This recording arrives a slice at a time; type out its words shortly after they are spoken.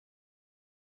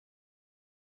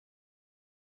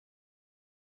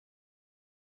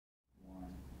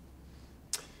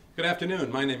Good afternoon.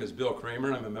 My name is Bill Kramer,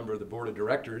 and I'm a member of the Board of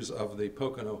Directors of the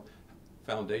Pocono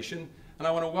Foundation, and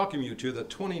I want to welcome you to the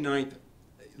 29th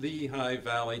Lehigh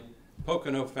Valley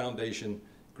Pocono Foundation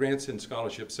Grants and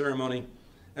Scholarship Ceremony,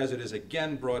 as it is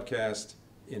again broadcast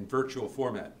in virtual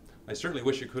format. I certainly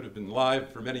wish it could have been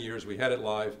live. For many years we had it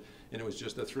live, and it was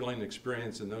just a thrilling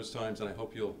experience in those times, and I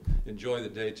hope you'll enjoy the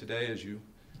day today as you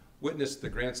witness the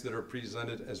grants that are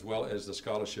presented as well as the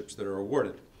scholarships that are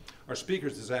awarded. Our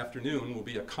speakers this afternoon will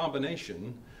be a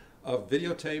combination of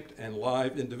videotaped and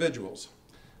live individuals.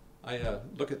 I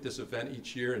look at this event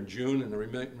each year in June, and it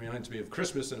reminds me of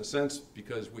Christmas in a sense,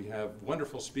 because we have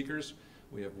wonderful speakers,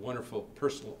 we have wonderful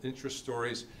personal interest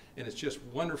stories, and it's just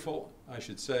wonderful, I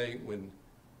should say, when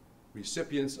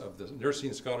recipients of the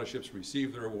nursing scholarships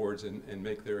receive their awards and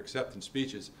make their acceptance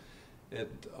speeches. And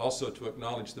also to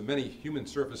acknowledge the many human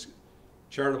service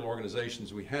charitable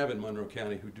organizations we have in Monroe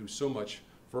County who do so much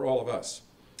for all of us.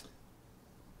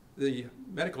 The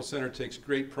Medical Center takes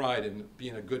great pride in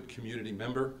being a good community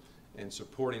member and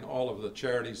supporting all of the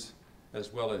charities,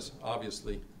 as well as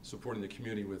obviously supporting the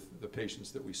community with the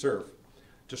patients that we serve.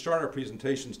 To start our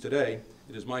presentations today,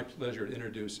 it is my pleasure to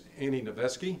introduce Annie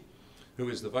Noveski, who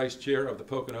is the Vice Chair of the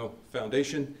Pocono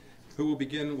Foundation, who will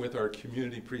begin with our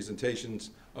community presentations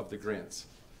of the grants.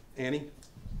 Annie?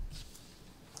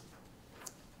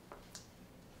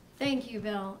 Thank you,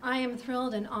 Bill. I am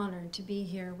thrilled and honored to be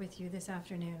here with you this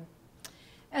afternoon.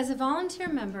 As a volunteer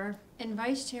member and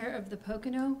Vice Chair of the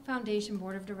Pocono Foundation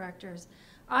Board of Directors,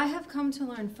 I have come to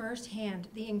learn firsthand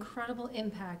the incredible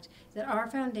impact that our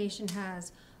foundation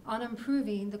has on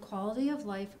improving the quality of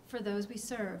life for those we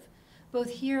serve, both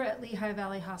here at Lehigh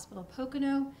Valley Hospital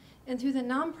Pocono and through the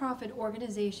nonprofit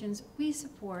organizations we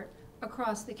support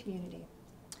across the community.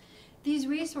 These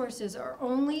resources are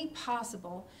only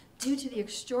possible due to the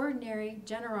extraordinary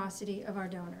generosity of our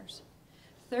donors.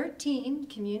 13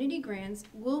 community grants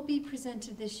will be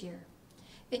presented this year,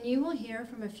 and you will hear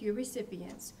from a few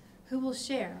recipients who will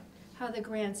share how the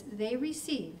grants they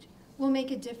received will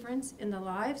make a difference in the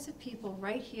lives of people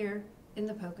right here in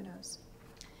the Poconos.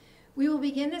 We will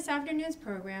begin this afternoon's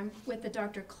program with the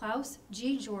Dr. Klaus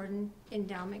G. Jordan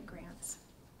Endowment Grants.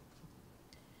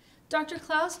 Dr.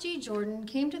 Klaus G. Jordan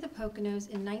came to the Poconos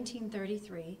in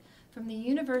 1933 from the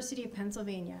University of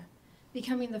Pennsylvania,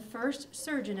 becoming the first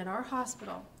surgeon at our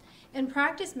hospital, and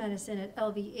practiced medicine at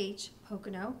LVH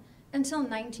Pocono until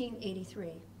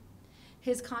 1983.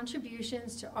 His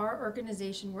contributions to our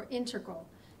organization were integral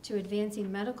to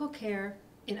advancing medical care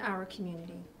in our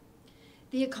community.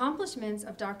 The accomplishments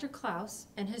of Dr. Klaus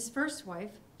and his first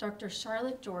wife, Dr.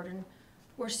 Charlotte Jordan,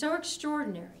 were so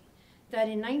extraordinary that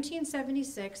in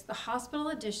 1976, the hospital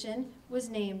addition was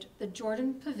named the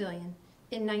Jordan Pavilion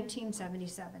in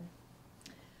 1977.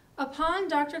 Upon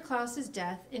Dr. Klaus's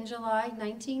death in July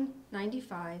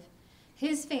 1995,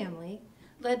 his family,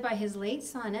 led by his late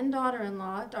son and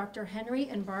daughter-in-law, Dr. Henry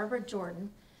and Barbara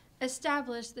Jordan,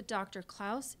 established the Dr.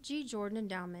 Klaus G. Jordan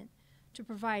Endowment to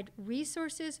provide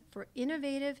resources for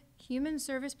innovative human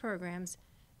service programs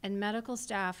and medical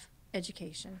staff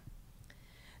education.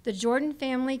 The Jordan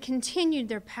family continued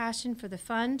their passion for the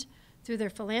fund through their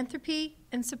philanthropy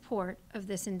and support of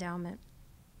this endowment.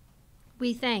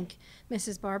 We thank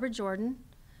Mrs. Barbara Jordan,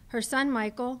 her son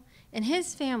Michael, and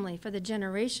his family for the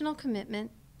generational commitment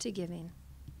to giving.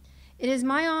 It is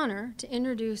my honor to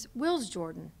introduce Wills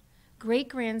Jordan,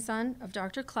 great-grandson of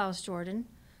Dr. Klaus Jordan,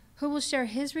 who will share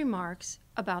his remarks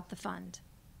about the fund.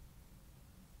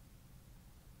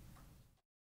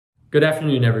 Good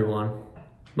afternoon, everyone.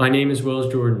 My name is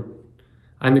Wills Jordan.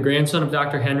 I'm the grandson of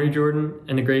Dr. Henry Jordan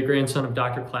and the great-grandson of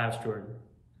Dr. Klaus Jordan.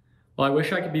 While I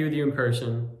wish I could be with you in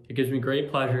person, it gives me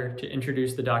great pleasure to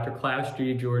introduce the Dr. Klaus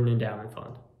G. Jordan Endowment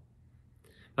Fund.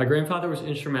 My grandfather was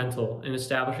instrumental in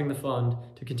establishing the fund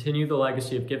to continue the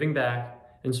legacy of giving back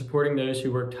and supporting those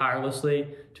who work tirelessly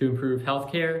to improve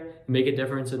healthcare and make a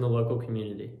difference in the local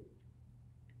community.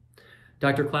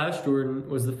 Dr. Klaus Jordan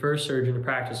was the first surgeon to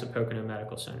practice at Pocono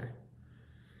Medical Center.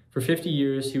 For 50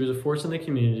 years, he was a force in the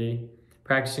community,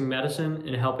 practicing medicine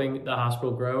and helping the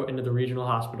hospital grow into the regional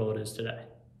hospital it is today.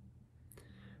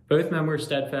 Both men were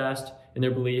steadfast in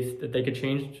their belief that they could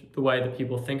change the way that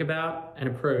people think about and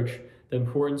approach the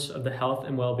importance of the health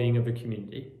and well-being of the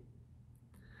community.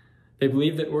 They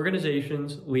believed that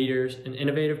organizations, leaders, and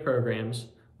innovative programs,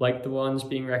 like the ones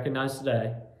being recognized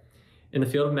today, in the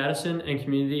field of medicine and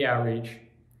community outreach,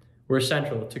 were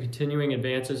essential to continuing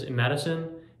advances in medicine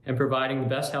and providing the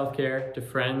best healthcare to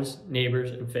friends,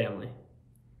 neighbors, and family.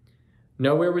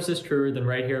 Nowhere was this truer than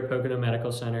right here at Pocono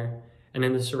Medical Center and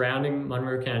in the surrounding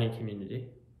Monroe County community.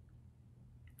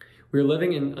 We are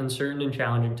living in uncertain and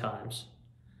challenging times.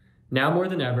 Now more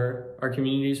than ever, our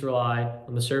communities rely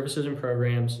on the services and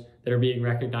programs that are being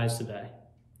recognized today.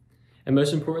 And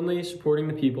most importantly, supporting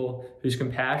the people whose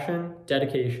compassion,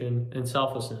 dedication, and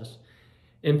selflessness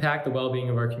impact the well-being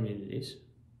of our communities.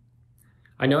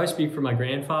 I know I speak for my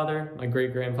grandfather, my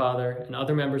great-grandfather, and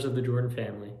other members of the Jordan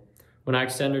family when I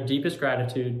extend our deepest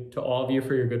gratitude to all of you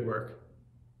for your good work.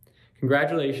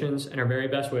 Congratulations and our very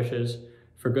best wishes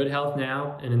for good health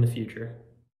now and in the future.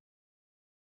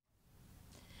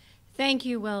 Thank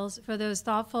you, Wills, for those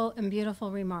thoughtful and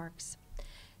beautiful remarks.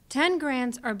 10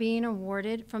 grants are being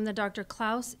awarded from the Dr.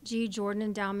 Klaus G. Jordan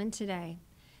Endowment today,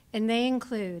 and they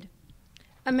include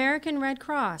American Red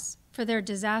Cross for their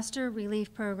Disaster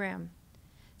Relief Program,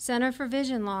 Center for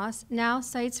Vision Loss, now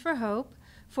Sights for Hope,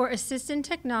 for assistant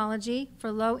technology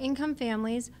for low-income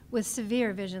families with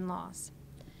severe vision loss,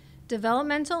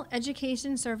 Developmental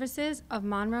Education Services of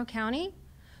Monroe County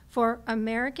for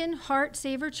American Heart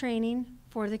Saver Training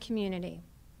for the community,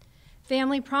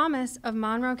 Family Promise of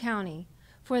Monroe County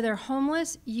for their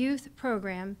homeless youth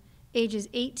program, ages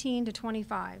 18 to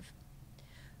 25.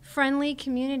 Friendly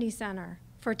Community Center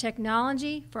for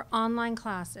technology for online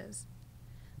classes.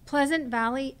 Pleasant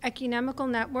Valley Ecumenical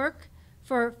Network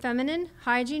for feminine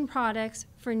hygiene products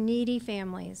for needy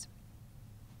families.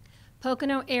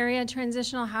 Pocono Area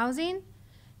Transitional Housing,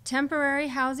 temporary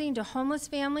housing to homeless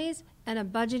families, and a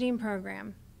budgeting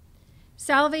program.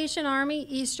 Salvation Army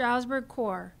East Stroudsburg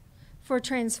Corps for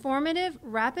transformative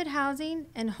rapid housing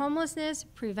and homelessness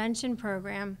prevention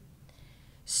program.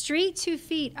 Street to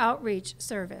Feet Outreach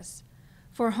Service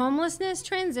for homelessness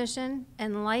transition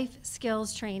and life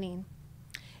skills training.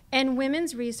 And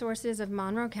Women's Resources of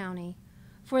Monroe County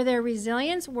for their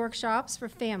resilience workshops for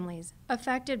families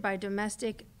affected by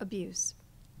domestic abuse.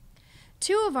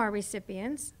 2 of our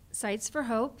recipients, Sights for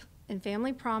Hope and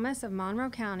Family Promise of Monroe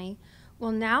County,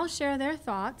 will now share their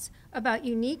thoughts about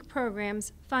unique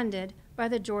programs funded by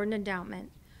the Jordan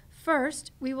Endowment.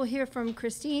 First, we will hear from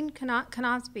Christine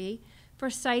Konosby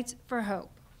for Sights for Hope.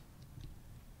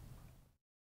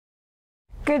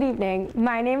 Good evening.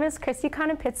 My name is Christy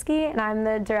Konopitsky, and I'm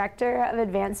the Director of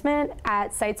Advancement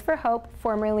at Sights for Hope,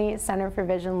 formerly Center for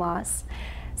Vision Loss.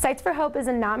 Sights for Hope is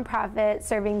a nonprofit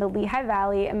serving the Lehigh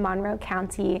Valley and Monroe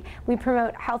County. We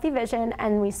promote healthy vision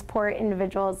and we support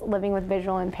individuals living with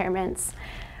visual impairments.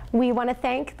 We want to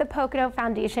thank the Pocono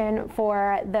Foundation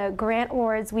for the grant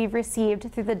awards we've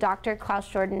received through the Dr. Klaus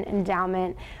Jordan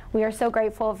Endowment. We are so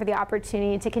grateful for the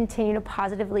opportunity to continue to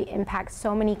positively impact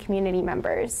so many community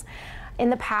members. In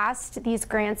the past, these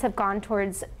grants have gone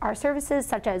towards our services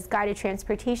such as guided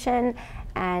transportation,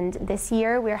 and this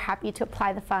year we're happy to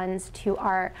apply the funds to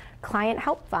our Client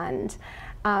Help Fund.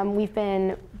 We've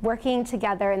been working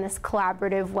together in this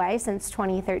collaborative way since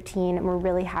 2013, and we're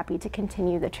really happy to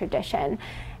continue the tradition.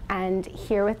 And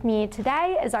here with me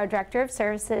today is our Director of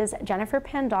Services, Jennifer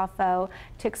Pandolfo,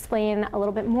 to explain a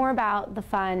little bit more about the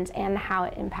fund and how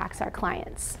it impacts our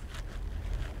clients.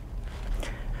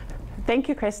 Thank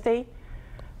you, Christy.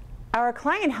 Our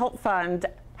Client Help Fund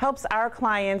helps our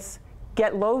clients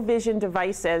get low vision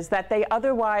devices that they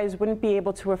otherwise wouldn't be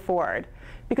able to afford,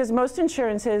 because most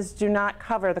insurances do not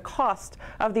cover the cost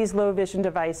of these low vision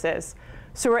devices.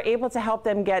 So we're able to help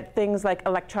them get things like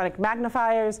electronic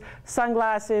magnifiers,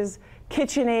 sunglasses,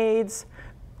 KitchenAids,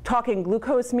 talking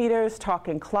glucose meters,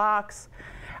 talking clocks,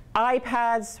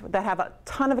 iPads that have a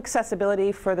ton of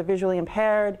accessibility for the visually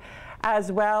impaired,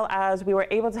 as well as we were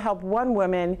able to help one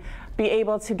woman be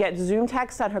able to get Zoom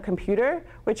text on her computer,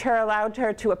 which allowed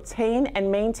her to obtain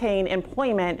and maintain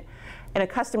employment in a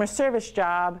customer service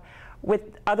job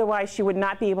otherwise she would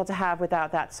not be able to have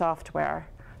without that software.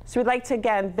 So we'd like to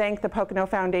again thank the Pocono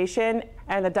Foundation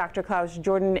and the Dr. Klaus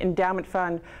Jordan Endowment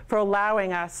Fund for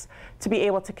allowing us to be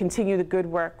able to continue the good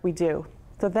work we do.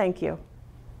 So thank you.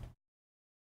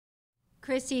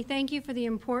 Christy, thank you for the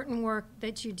important work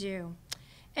that you do.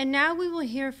 And now we will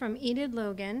hear from Enid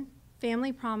Logan,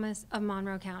 Family Promise of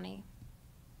Monroe County.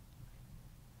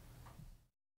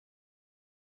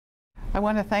 I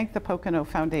want to thank the Pocono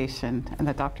Foundation and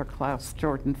the Dr. Klaus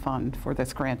Jordan Fund for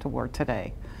this grant award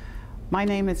today. My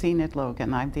name is Enid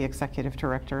Logan. I'm the Executive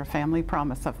Director of Family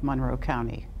Promise of Monroe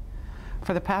County.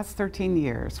 For the past 13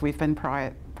 years, we've been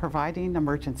providing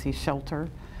emergency shelter,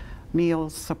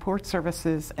 meals, support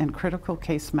services, and critical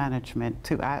case management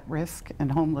to at-risk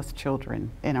and homeless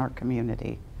children in our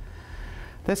community.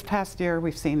 This past year,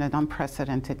 we've seen an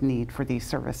unprecedented need for these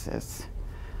services.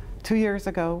 2 years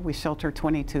ago, we sheltered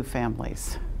 22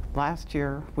 families. Last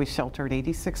year, we sheltered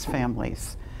 86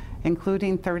 families,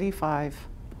 including 35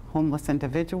 homeless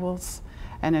individuals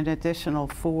and an additional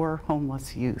 4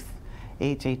 homeless youth,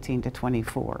 age 18 to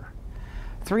 24.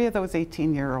 3 of those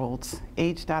 18-year-olds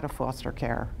aged out of foster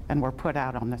care and were put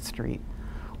out on the street.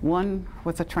 One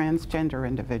was a transgender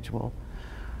individual.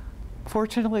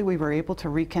 Fortunately, we were able to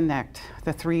reconnect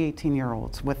the 3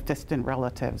 18-year-olds with distant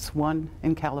relatives, one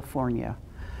in California.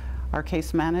 Our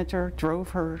case manager drove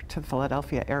her to the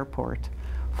Philadelphia airport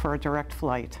for a direct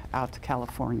flight out to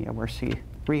California, where she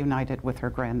reunited with her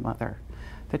grandmother.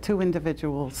 The 2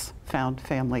 individuals found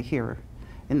family here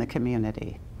in the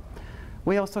community.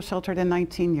 We also sheltered a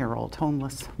 19-year-old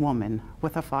homeless woman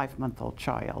with a 5-month-old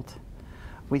child.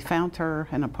 We found her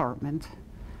an apartment,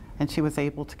 and she was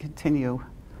able to continue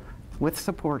with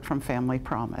support from Family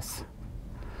Promise.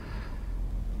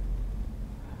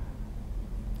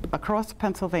 Across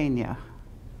Pennsylvania,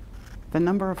 the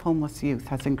number of homeless youth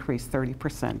has increased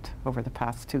 30% over the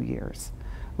past 2 years.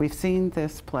 We've seen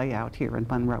this play out here in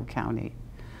Monroe County.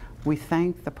 We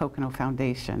thank the Pocono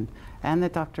Foundation and the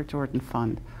Dr. Jordan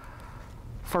Fund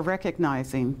for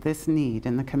recognizing this need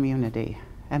in the community.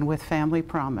 And with Family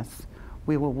Promise,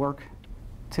 we will work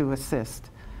to assist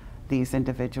these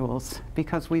individuals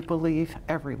because we believe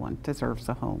everyone deserves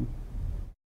a home.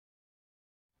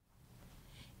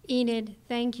 Enid,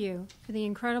 thank you for the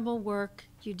incredible work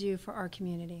you do for our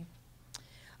community.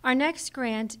 Our next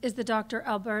grant is the Dr.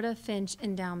 Alberta Finch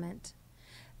Endowment.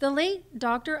 The late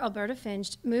Dr. Alberta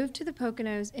Finch moved to the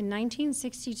Poconos in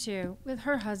 1962 with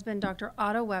her husband, Dr.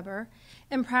 Otto Weber,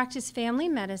 and practiced family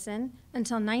medicine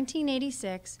until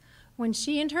 1986, when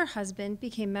she and her husband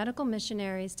became medical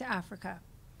missionaries to Africa.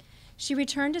 She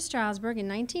returned to Strasbourg in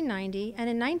 1990, and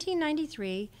in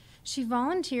 1993, she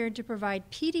volunteered to provide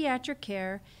pediatric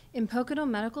care in Pocono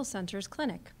Medical Center's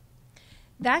clinic.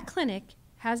 That clinic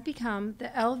has become the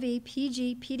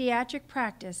LVPG pediatric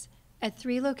practice at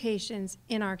 3 locations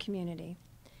in our community.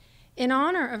 In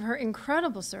honor of her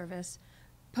incredible service,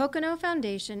 Pocono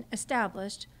Foundation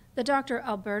established the Dr.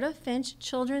 Alberta Finch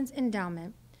Children's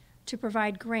Endowment to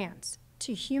provide grants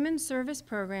to human service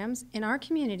programs in our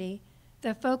community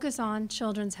that focus on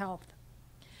children's health.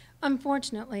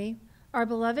 Unfortunately, our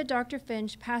beloved Dr.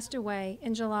 Finch passed away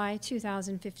in July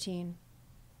 2015.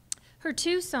 Her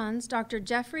 2 sons, Dr.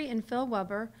 Jeffrey and Phil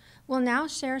Weber, will now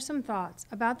share some thoughts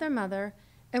about their mother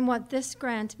and what this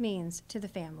grant means to the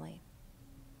family.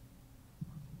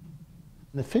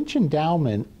 The Finch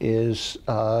Endowment is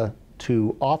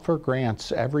to offer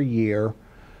grants every year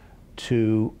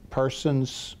to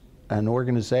persons and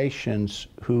organizations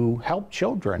who help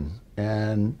children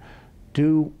and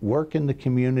do work in the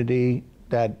community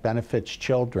that benefits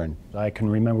children. I can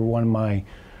remember one of my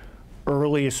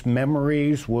earliest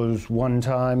memories was one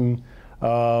time,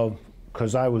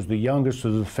 because I was the youngest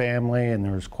of the family and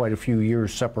there was quite a few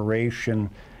years separation,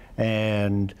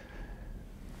 and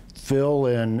Phil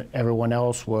and everyone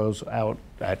else was out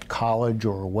at college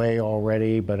or away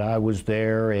already, but I was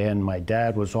there and my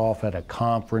dad was off at a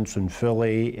conference in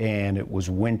Philly, and it was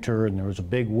winter and there was a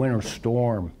big winter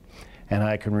storm. And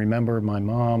I can remember my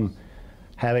mom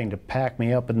having to pack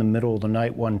me up in the middle of the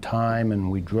night one time,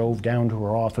 and we drove down to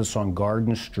her office on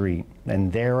Garden Street,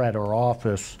 and there at her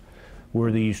office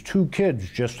were these 2 kids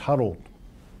just huddled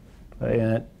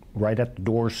right at the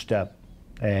doorstep,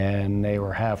 and they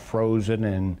were half frozen.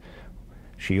 And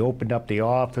she opened up the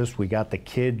office, we got the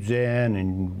kids in,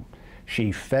 and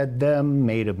she fed them,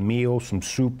 made a meal, some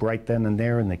soup right then and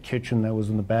there in the kitchen that was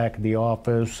in the back of the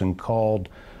office, and called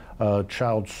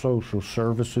Child Social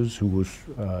Services, who was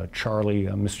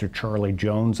Mr. Charlie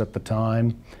Jones at the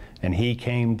time, and he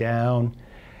came down.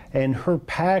 And her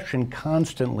passion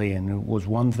constantly, and it was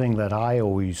one thing that I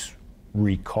always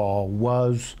recall,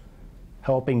 was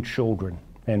helping children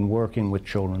and working with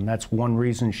children. That's one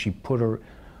reason she put her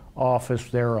office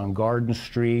there on Garden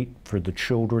Street for the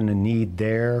children in need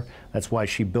there. That's why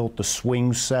she built the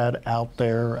swing set out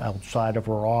there outside of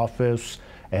her office,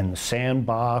 and the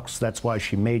sandbox. That's why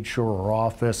she made sure her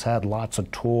office had lots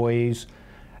of toys.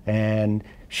 And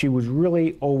she was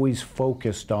really always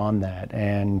focused on that,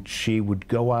 and she would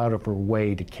go out of her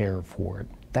way to care for it.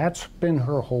 That's been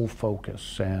her whole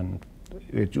focus, and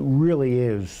it really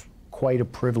is quite a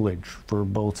privilege for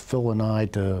both Phil and I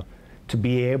to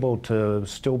be able to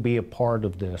still be a part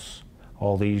of this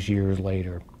all these years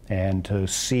later, and to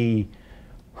see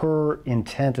her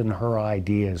intent and her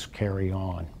ideas carry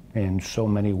on in so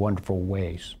many wonderful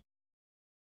ways.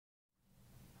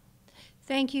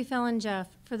 Thank you, Phil and Jeff,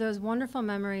 for those wonderful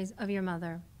memories of your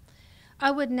mother.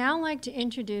 I would now like to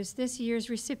introduce this year's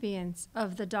recipients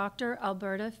of the Dr.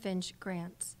 Alberta Finch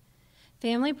Grants.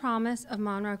 Family Promise of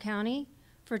Monroe County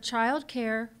for Child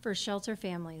Care for Shelter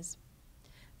Families.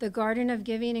 The Garden of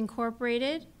Giving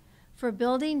Incorporated for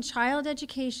building child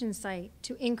education site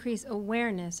to increase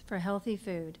awareness for healthy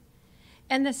food.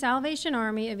 and the Salvation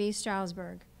Army of East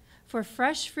Stroudsburg for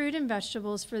fresh fruit and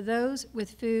vegetables for those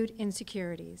with food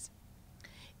insecurities.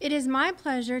 It is my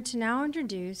pleasure to now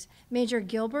introduce Major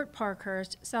Gilbert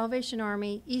Parkhurst, Salvation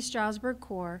Army East Stroudsburg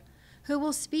Corps, who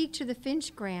will speak to the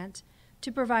Finch Grant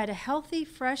to provide a healthy,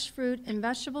 fresh fruit and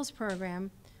vegetables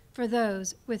program for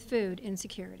those with food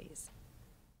insecurities.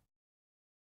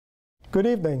 Good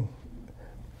evening.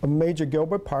 I'm Major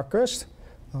Gilbert Parkhurst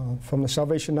from the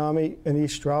Salvation Army in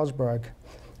East Stroudsburg.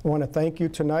 I want to thank you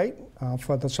tonight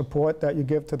for the support that you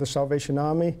give to the Salvation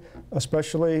Army,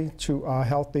 especially to our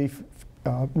Healthy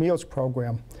Meals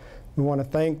program. We want to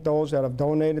thank those that have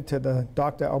donated to the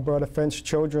Dr. Alberta Finch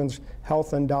Children's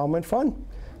Health Endowment Fund.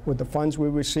 With the funds we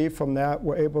receive from that,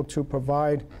 we're able to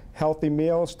provide healthy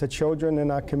meals to children in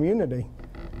our community.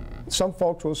 Some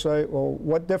folks will say, well,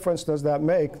 what difference does that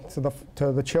make to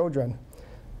the children?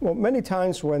 Well, many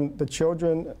times when the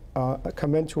children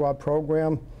come into our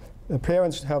program, the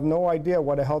parents have no idea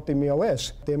what a healthy meal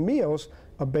is. Their meals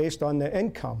are based on their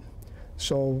income.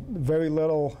 So very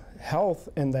little health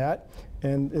in that,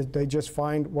 and they just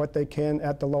find what they can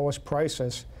at the lowest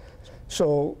prices.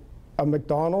 So a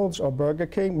McDonald's or Burger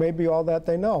King may be all that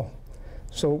they know.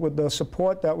 So with the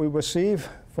support that we receive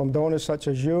from donors such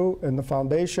as you and the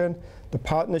foundation, the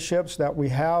partnerships that we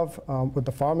have with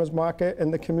the farmers market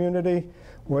in the community,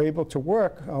 we're able to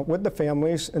work with the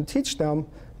families and teach them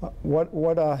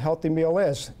what a healthy meal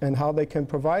is and how they can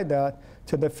provide that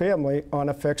to the family on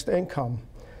a fixed income.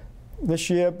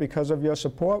 This year, because of your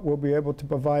support, we'll be able to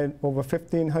provide over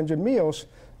 1,500 meals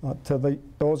to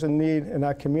those in need in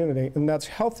our community, and that's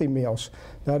healthy meals.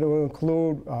 That will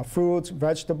include fruits,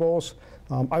 vegetables.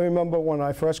 I remember when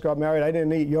I first got married, I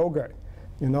didn't eat yogurt.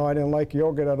 You know, I didn't like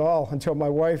yogurt at all until my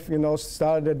wife, you know,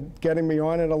 started getting me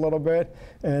on it a little bit,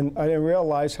 and I didn't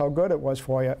realize how good it was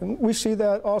for you. And we see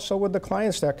that also with the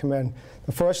clients that come in.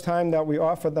 The first time that we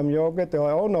offer them yogurt, they're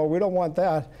like, oh no, we don't want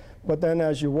that. But then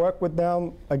as you work with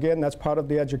them, again, that's part of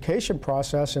the education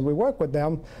process, and we work with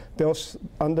them, they'll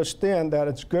understand that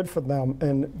it's good for them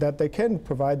and that they can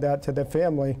provide that to their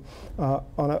family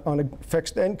on a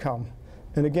fixed income.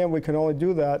 And again, we can only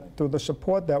do that through the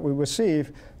support that we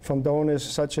receive from donors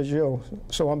such as you.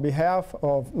 So on behalf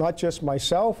of not just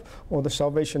myself or the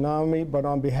Salvation Army, but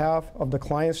on behalf of the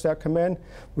clients that come in,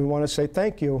 we want to say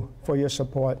thank you for your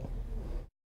support.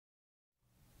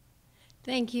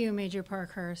 Thank you, Major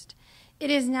Parkhurst. It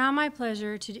is now my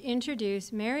pleasure to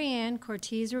introduce Mary Ann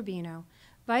Cortez-Rubino,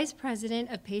 Vice President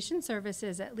of Patient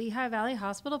Services at Lehigh Valley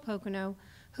Hospital Pocono,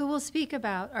 who will speak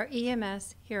about our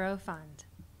EMS Hero Fund.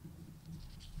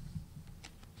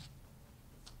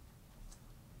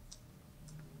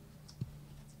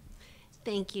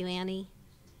 Thank you, Annie.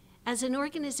 As an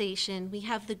organization, we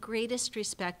have the greatest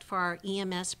respect for our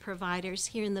EMS providers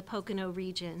here in the Pocono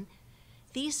region.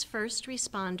 These first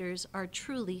responders are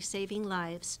truly saving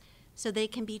lives, so they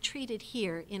can be treated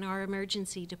here in our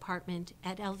emergency department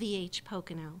at LVH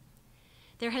Pocono.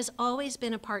 There has always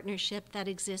been a partnership that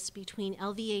exists between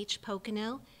LVH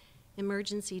Pocono,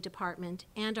 emergency department,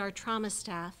 and our trauma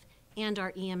staff and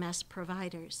our EMS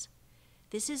providers.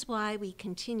 This is why we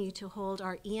continue to hold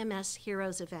our EMS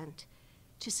Heroes event,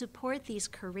 to support these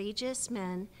courageous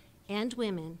men and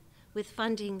women with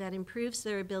funding that improves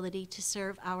their ability to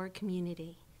serve our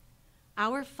community.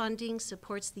 Our funding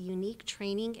supports the unique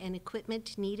training and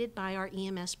equipment needed by our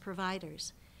EMS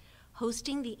providers.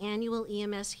 Hosting the annual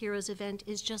EMS Heroes event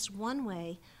is just one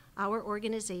way our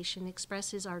organization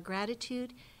expresses our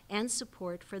gratitude and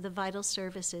support for the vital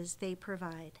services they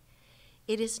provide.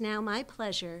 It is now my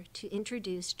pleasure to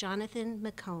introduce Jonathan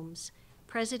McCombs,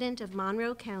 President of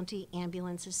Monroe County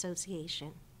Ambulance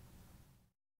Association.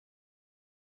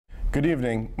 Good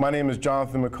evening. My name is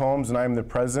Jonathan McCombs, and I am the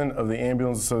President of the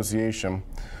Ambulance Association.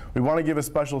 We want to give a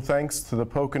special thanks to the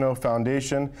Pocono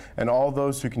Foundation and all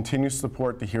those who continue to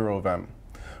support the Hero event.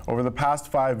 Over the past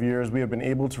 5 years, we have been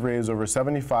able to raise over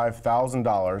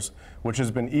 $75,000, which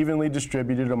has been evenly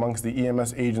distributed amongst the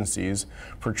EMS agencies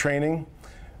for training,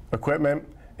 equipment,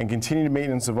 and continued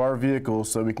maintenance of our vehicles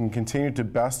so we can continue to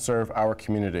best serve our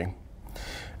community.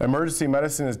 Emergency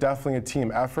medicine is definitely a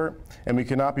team effort, and we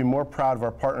could not be more proud of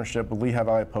our partnership with Lehigh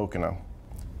Valley Pocono.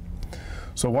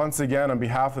 So once again, on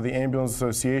behalf of the Ambulance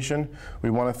Association, we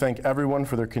want to thank everyone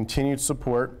for their continued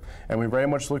support, and we very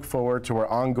much look forward to our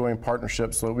ongoing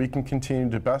partnership so that we can continue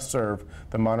to best serve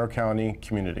the Monroe County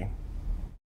community.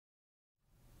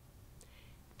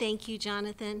 Thank you,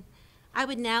 Jonathan. I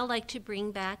would now like to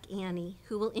bring back Annie,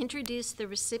 who will introduce the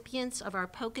recipients of our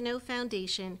Pocono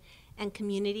Foundation and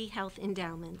Community Health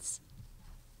Endowments.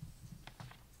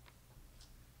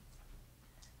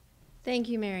 Thank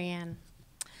you, Mary Ann.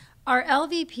 Our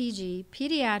LVPG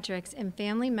Pediatrics and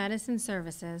Family Medicine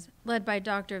Services, led by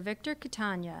Dr. Victor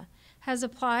Catania, has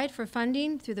applied for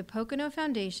funding through the Pocono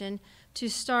Foundation to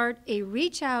start a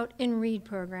Reach Out and Read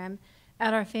program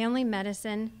at our family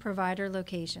medicine provider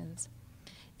locations.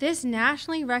 This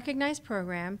nationally recognized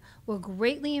program will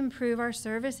greatly improve our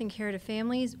service and care to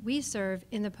families we serve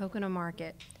in the Pocono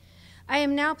market. I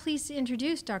am now pleased to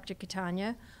introduce Dr.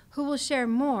 Catania, who will share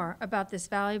more about this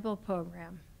valuable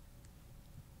program.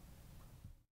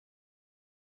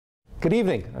 Good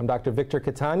evening. I'm Dr. Victor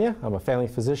Catania. I'm a family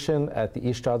physician at the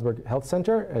East Stroudsburg Health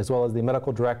Center, as well as the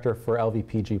medical director for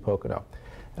LVPG Pocono.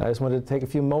 And I just wanted to take a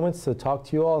few moments to talk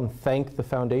to you all and thank the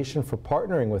foundation for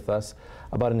partnering with us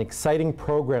about an exciting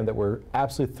program that we're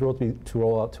absolutely thrilled to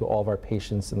roll out to all of our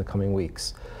patients in the coming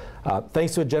weeks.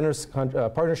 Thanks to a generous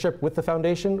partnership with the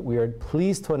foundation, we are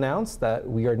pleased to announce that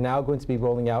we are now going to be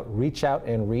rolling out Reach Out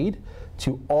and Read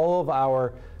to all of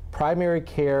our primary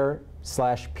care /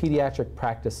 pediatric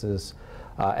practices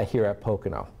here at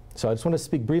Pocono. So I just want to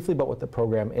speak briefly about what the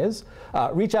program is.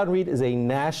 Reach Out and Read is a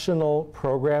national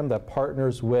program that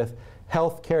partners with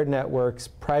healthcare networks,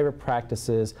 private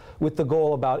practices, with the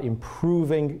goal about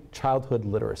improving childhood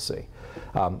literacy.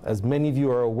 As many of you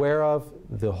are aware of,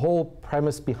 the whole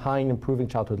premise behind improving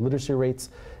childhood literacy rates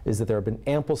is that there have been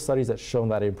ample studies that show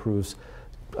that it improves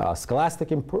scholastic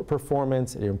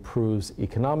performance, it improves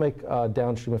economic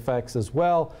downstream effects as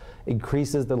well,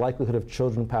 increases the likelihood of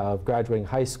children graduating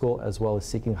high school as well as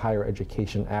seeking higher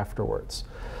education afterwards.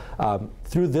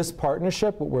 Through this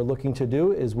partnership, what we're looking to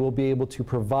do is we'll be able to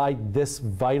provide this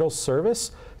vital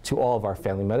service to all of our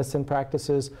family medicine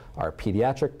practices, our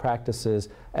pediatric practices,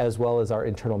 as well as our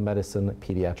internal medicine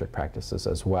pediatric practices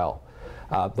as well.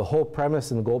 The whole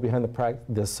premise and the goal behind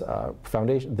this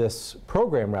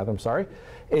program,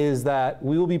 is that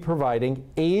we will be providing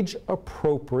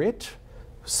age-appropriate,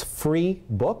 free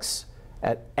books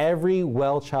at every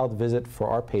well child visit for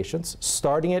our patients,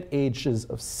 starting at ages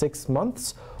of 6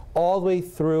 months, all the way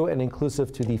through and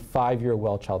inclusive to the 5-year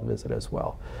well child visit as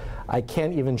well. I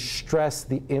can't even stress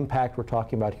the impact we're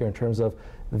talking about here in terms of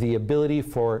the ability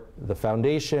for the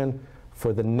foundation,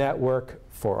 for the network,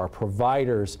 for our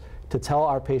providers to tell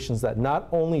our patients that not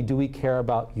only do we care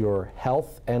about your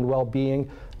health and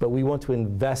well-being, but we want to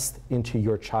invest into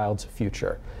your child's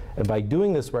future. And by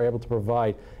doing this, we're able to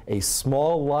provide a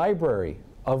small library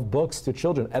of books to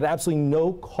children at absolutely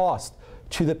no cost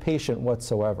to the patient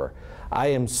whatsoever. I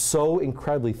am so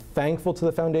incredibly thankful to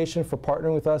the foundation for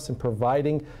partnering with us and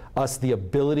providing us the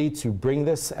ability to bring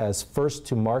this as first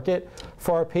to market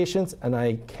for our patients, and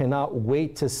I cannot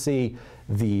wait to see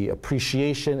the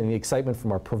appreciation and the excitement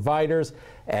from our providers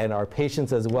and our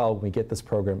patients as well when we get this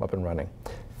program up and running.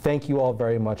 Thank you all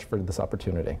very much for this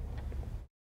opportunity.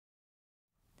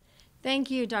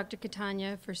 Thank you, Dr.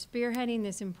 Catania, for spearheading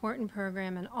this important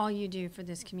program and all you do for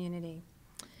this community.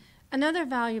 Another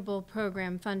valuable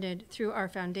program funded through our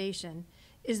foundation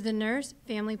is the Nurse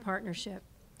Family Partnership,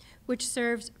 which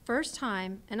serves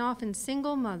first-time and often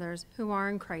single mothers who are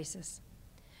in crisis.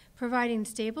 Providing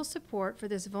stable support for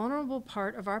this vulnerable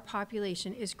part of our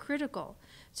population is critical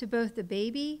to both the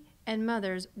baby and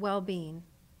mother's well-being.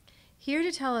 Here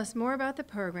to tell us more about the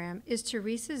program is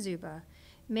Teresa Zuba,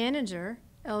 Manager,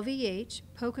 LVH,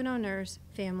 Pocono Nurse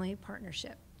Family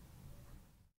Partnership.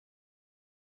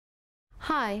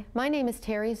 Hi, my name is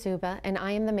Terry Zuba, and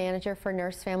I am the manager for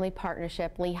Nurse Family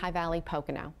Partnership, Lehigh Valley,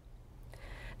 Pocono.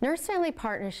 Nurse Family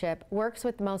Partnership works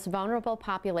with the most vulnerable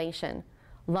population,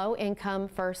 low-income,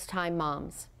 first-time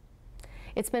moms.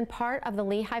 It's been part of the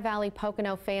Lehigh Valley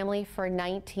Pocono family for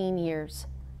 19 years.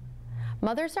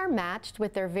 Mothers are matched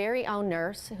with their very own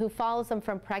nurse who follows them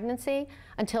from pregnancy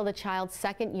until the child's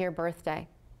second-year birthday.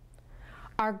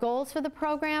 Our goals for the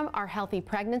program are healthy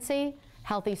pregnancy,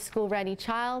 healthy school-ready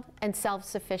child, and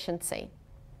self-sufficiency.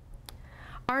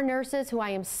 Our nurses, who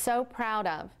I am so proud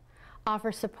of,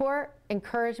 offer support,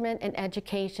 encouragement, and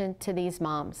education to these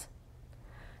moms.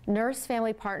 Nurse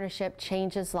Family Partnership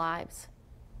changes lives.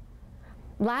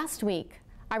 Last week,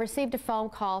 I received a phone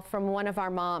call from one of our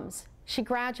moms. She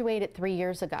graduated 3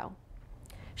 years ago.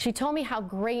 She told me how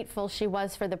grateful she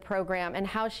was for the program and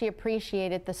how she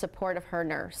appreciated the support of her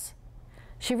nurse.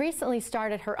 She recently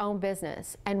started her own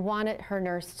business and wanted her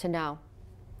nurse to know.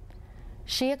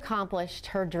 She accomplished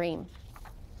her dream.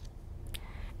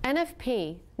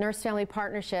 NFP, Nurse Family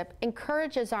Partnership,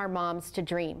 encourages our moms to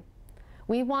dream.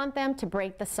 We want them to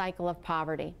break the cycle of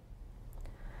poverty.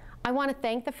 I want to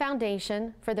thank the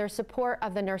foundation for their support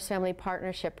of the Nurse Family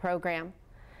Partnership program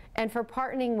and for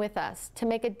partnering with us to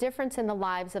make a difference in the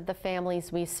lives of the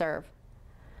families we serve.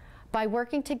 By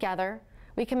working together,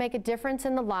 we can make a difference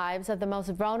in the lives of the most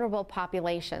vulnerable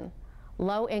population,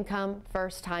 low-income,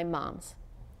 first-time moms.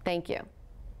 Thank you.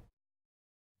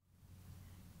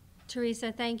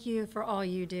 Teresa, thank you for all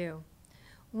you do.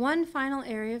 One final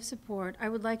area of support I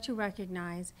would like to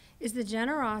recognize is the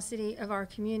generosity of our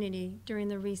community during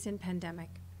the recent pandemic.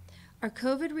 Our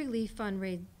COVID Relief Fund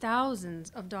raised thousands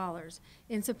of dollars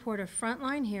in support of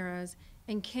frontline heroes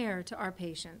and care to our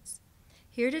patients.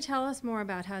 Here to tell us more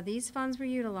about how these funds were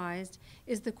utilized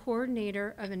is the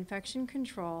Coordinator of Infection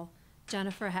Control,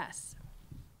 Jennifer Hess.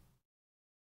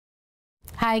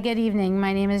 Hi, good evening.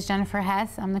 My name is Jennifer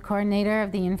Hess. I'm the coordinator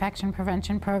of the Infection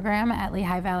Prevention Program at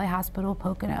Lehigh Valley Hospital,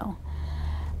 Pocono.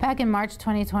 Back in March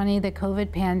 2020, the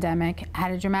COVID pandemic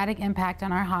had a dramatic impact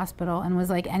on our hospital and was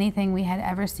like anything we had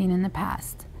ever seen in the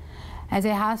past. As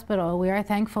a hospital, we are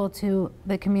thankful to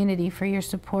the community for your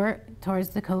support towards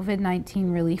the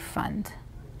COVID-19 Relief Fund.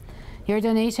 Your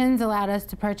donations allowed us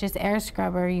to purchase air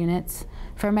scrubber units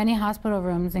for many hospital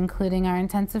rooms, including our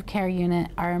intensive care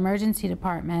unit, our emergency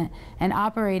department, and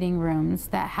operating rooms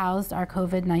that housed our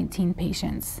COVID-19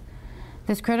 patients.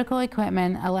 This critical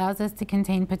equipment allows us to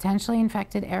contain potentially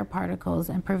infected air particles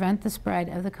and prevent the spread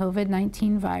of the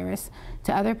COVID-19 virus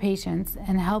to other patients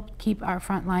and help keep our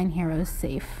frontline heroes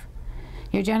safe.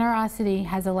 Your generosity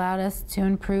has allowed us to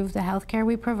improve the healthcare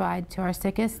we provide to our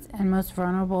sickest and most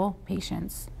vulnerable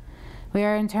patients. We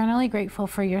are internally grateful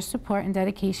for your support and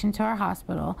dedication to our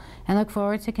hospital and look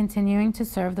forward to continuing to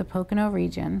serve the Pocono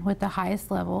region with the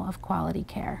highest level of quality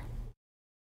care.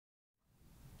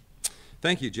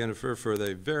 Thank you, Jennifer, for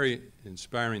the very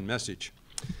inspiring message.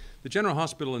 The General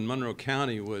Hospital in Monroe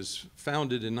County was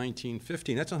founded in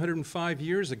 1915. That's 105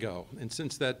 years ago. And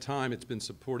since that time, it's been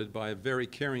supported by a very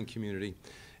caring community.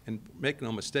 And make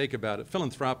no mistake about it,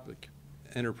 philanthropic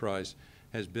enterprise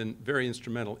has been very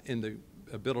instrumental in the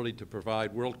ability to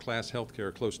provide world-class health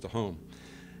care close to home.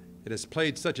 It has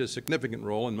played such a significant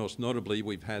role, and most notably,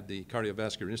 we've had the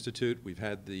Cardiovascular Institute, we've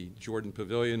had the Jordan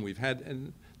Pavilion, we've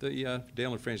had the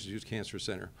Dale and Francis Hughes Cancer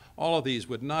Center. All of these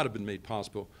would not have been made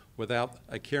possible without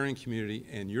a caring community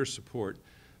and your support.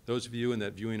 Those of you in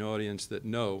that viewing audience that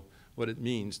know what it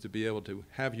means to be able to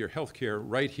have your health care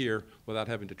right here without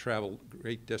having to travel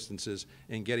great distances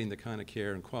and getting the kind of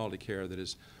care and quality care that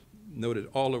is noted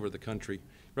all over the country,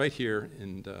 right here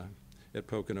in, at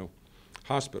Pocono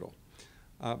Hospital.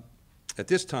 At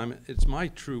this time, it's my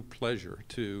true pleasure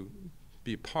to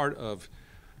be part of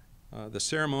the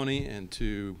ceremony and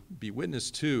to be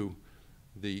witness to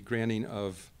the granting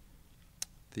of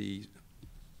the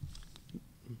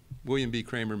William B.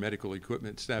 Kramer Medical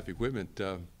Equipment, Staff Equipment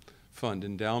Fund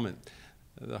Endowment.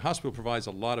 The hospital provides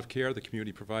a lot of care, the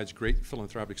community provides great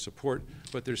philanthropic support,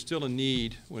 but there's still a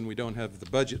need when we don't have the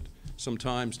budget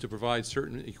sometimes to provide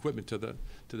certain equipment to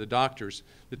the doctors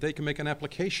that they can make an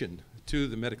application to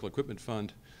the Medical Equipment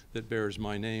Fund that bears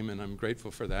my name, and I'm grateful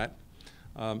for that.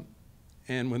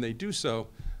 And when they do so,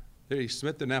 they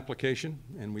submit an application,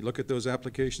 and we look at those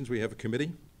applications. We have a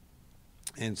committee,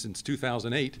 and since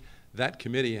 2008, that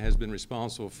committee has been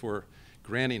responsible for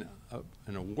granting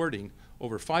and awarding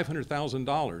over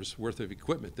 $500,000 worth of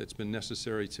equipment that's been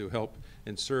necessary to help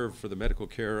and serve for the medical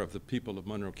care of the people of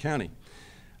Monroe County.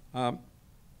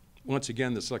 Once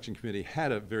again, the selection committee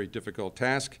had a very difficult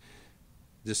task.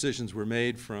 Decisions were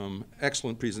made from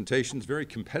excellent presentations, very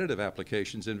competitive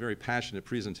applications, and very passionate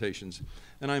presentations.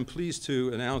 And I'm pleased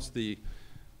to announce the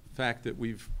fact that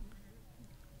we've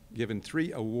given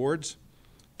 3 awards.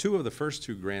 2 of the first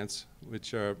 2 grants,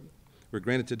 which were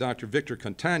granted to Dr. Victor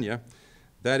Catania,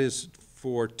 that is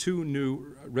for 2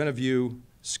 new Renovue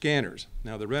scanners.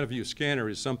 Now, the Renovue scanner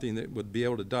is something that would be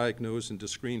able to diagnose and to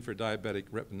screen for diabetic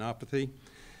retinopathy,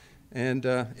 and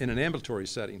in an ambulatory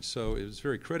setting. So it was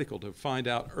very critical to find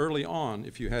out early on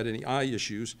if you had any eye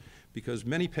issues, because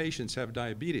many patients have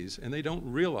diabetes and they don't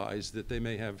realize that they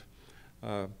may have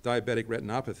diabetic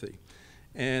retinopathy.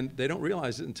 And they don't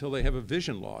realize it until they have a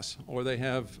vision loss, or they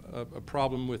have a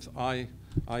problem with eye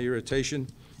irritation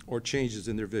or changes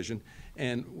in their vision.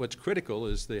 And what's critical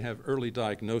is they have early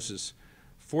diagnosis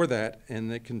for that,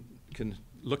 and they can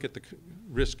look at the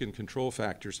risk and control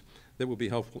factors that will be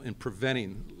helpful in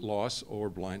preventing loss or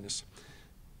blindness.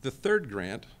 The 3rd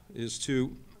grant is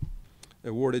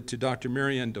awarded to Dr.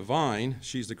 Marianne Devine.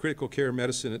 She's the critical care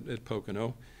medicine at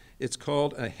Pocono. It's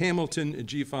called a Hamilton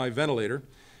G5 ventilator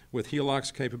with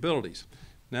Helix capabilities.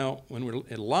 Now, when we're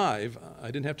live, I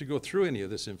didn't have to go through any of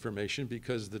this information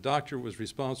because the doctor was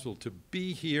responsible to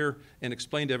be here and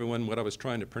explain to everyone what I was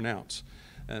trying to pronounce.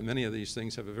 And many of these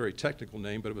things have a very technical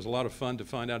name, but it was a lot of fun to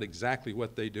find out exactly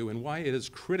what they do and why it is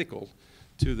critical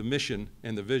to the mission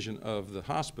and the vision of the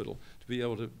hospital to be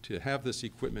able to have this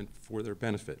equipment for their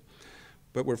benefit.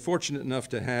 But we're fortunate enough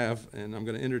to have, and I'm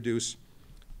going to introduce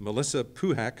Melissa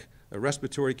Puhak, a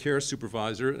respiratory care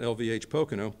supervisor at LVH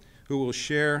Pocono, who will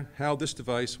share how this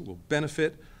device will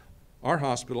benefit our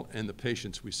hospital and the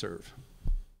patients we serve.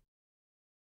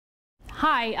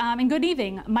 Hi, and good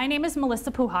evening. My name is Melissa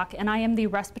Puhak, and I am the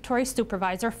respiratory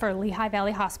supervisor for Lehigh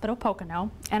Valley Hospital Pocono.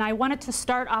 And I wanted to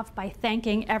start off by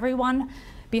thanking everyone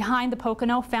behind the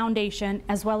Pocono Foundation,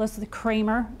 as well as the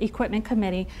Kramer Equipment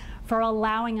Committee, for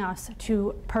allowing us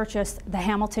to purchase the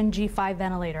Hamilton G5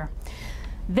 ventilator.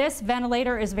 This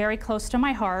ventilator is very close to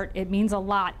my heart. It means a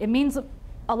lot. It means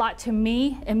a lot to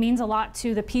me. It means a lot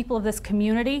to the people of this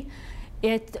community.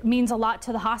 It means a lot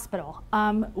to the hospital.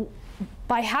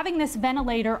 By having this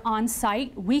ventilator on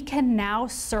site, we can now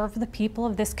serve the people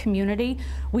of this community.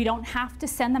 We don't have to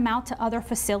send them out to other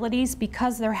facilities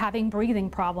because they're having breathing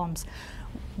problems.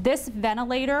 This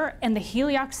ventilator and the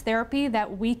Heliox therapy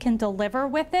that we can deliver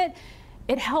with it,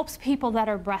 it helps people that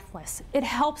are breathless. It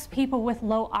helps people with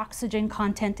low oxygen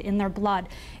content in their blood.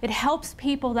 It helps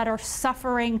people that are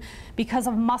suffering because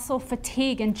of muscle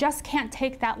fatigue and just can't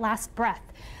take that last breath.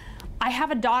 I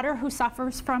have a daughter who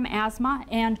suffers from asthma,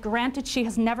 and granted, she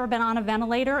has never been on a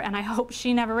ventilator, and I hope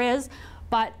she never is,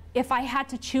 but if I had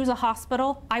to choose a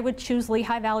hospital, I would choose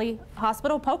Lehigh Valley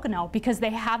Hospital Pocono because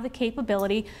they have the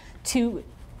capability to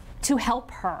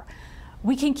help her.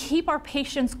 We can keep our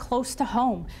patients close to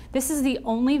home. This is the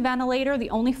only ventilator, the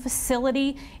only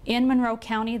facility in Monroe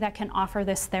County that can offer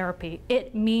this therapy.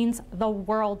 It means the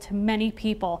world to many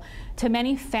people, to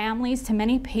many families, to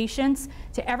many patients,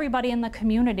 to everybody in the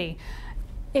community.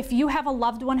 If you have a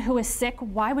loved one who is sick,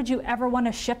 why would you ever want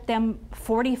to ship them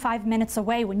 45 minutes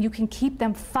away when you can keep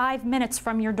them 5 minutes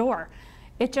from your door?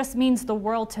 It just means the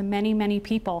world to many, many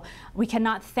people. We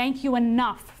cannot thank you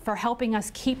enough for helping us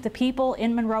keep the people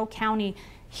in Monroe County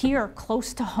here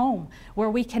close to home, where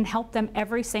we can help them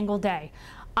every single day.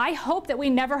 I hope that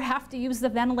we never have to use the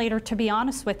ventilator, to be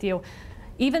honest with you,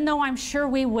 even though I'm sure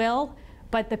we will.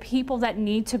 But the people that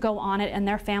need to go on it and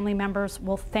their family members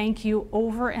will thank you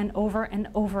over and over and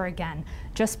over again,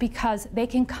 just because they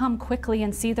can come quickly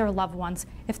and see their loved ones.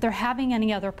 If they're having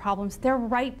any other problems, they're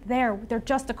right there. They're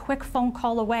just a quick phone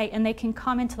call away, and they can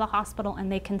come into the hospital and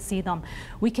they can see them.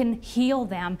 We can heal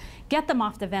them, get them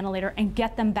off the ventilator, and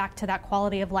get them back to that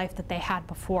quality of life that they had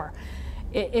before.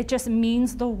 It just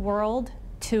means the world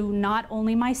to not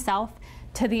only myself,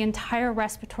 to the entire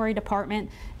respiratory department,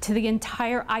 to the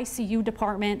entire ICU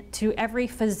department, to every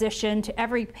physician, to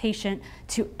every patient,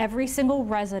 to every single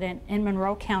resident in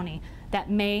Monroe County that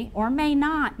may or may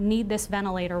not need this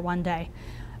ventilator one day.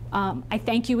 I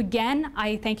thank you again.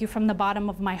 I thank you from the bottom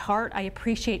of my heart. I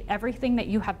appreciate everything that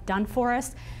you have done for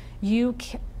us.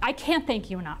 I can't thank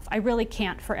you enough. I really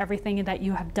can't, for everything that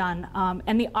you have done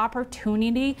and the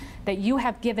opportunity that you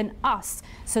have given us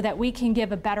so that we can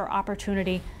give a better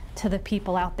opportunity to the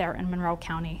people out there in Monroe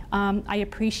County. I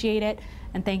appreciate it,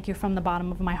 and thank you from the bottom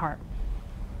of my heart.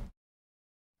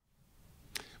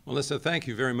 Melissa, thank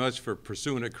you very much for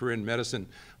pursuing a career in medicine.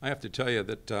 I have to tell you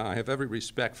that I have every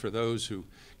respect for those who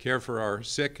care for our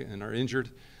sick and our injured.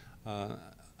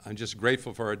 I'm just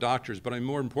grateful for our doctors, but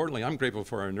more importantly, I'm grateful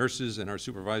for our nurses and our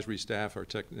supervisory staff, our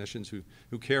technicians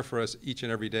who care for us each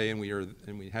and every day, and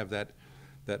we have that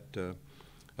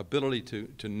ability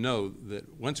to know that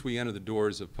once we enter the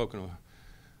doors of Pocono,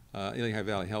 Lehigh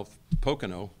Valley Health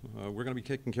Pocono, we're going to be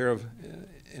taken care of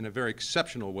in a very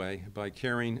exceptional way by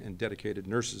caring and dedicated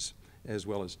nurses as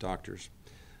well as doctors.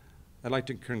 I'd like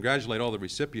to congratulate all the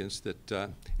recipients that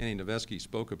Annie Noveski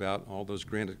spoke about, all those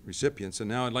grant recipients. And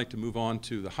now I'd like to move on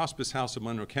to the Hospice House of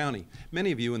Monroe County.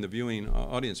 Many of you in the viewing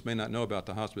audience may not know about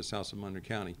the Hospice House of Monroe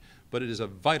County, but it is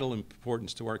of vital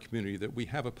importance to our community that we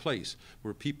have a place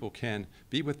where people can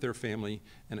be with their family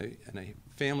in a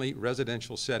family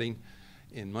residential setting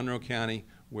in Monroe County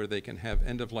where they can have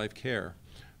end-of-life care.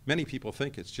 Many people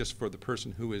think it's just for the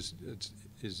person who is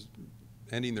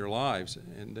ending their lives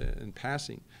and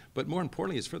passing. But more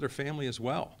importantly, it's for their family as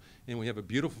well. And we have a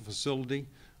beautiful facility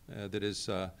that is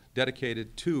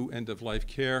dedicated to end-of-life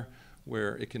care,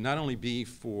 where it can not only be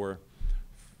for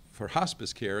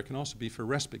hospice care, it can also be for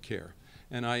respite care.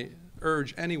 And I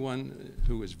urge anyone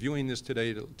who is viewing this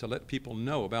today to let people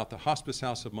know about the Hospice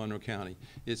House of Monroe County.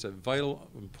 It's of vital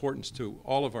importance to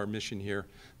all of our mission here,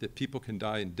 that people can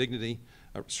die in dignity,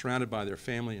 surrounded by their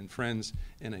family and friends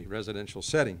in a residential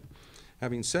setting.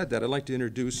 Having said that, I'd like to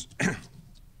introduce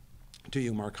to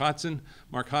you Mark Hodson.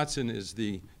 Mark Hodson is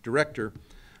the director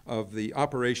of the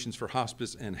operations for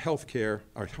hospice and health care,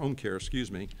 or home care,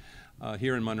 excuse me,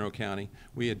 here in Monroe County.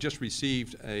 We had just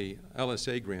received a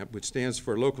LSA grant, which stands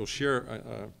for Local Share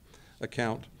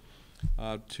Account,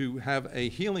 to have a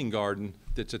healing garden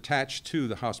that's attached to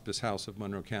the Hospice House of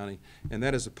Monroe County. And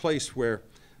that is a place where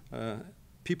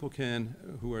people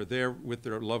who are there with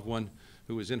their loved one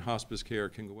who is in hospice care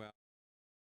can go out.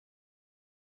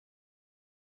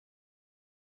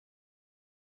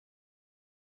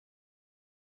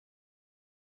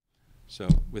 So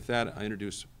with that, I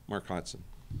introduce Mark Hodson.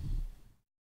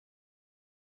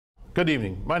 Good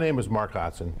evening. My name is Mark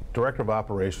Hodson, Director of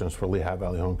Operations for Lehigh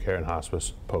Valley Home Care and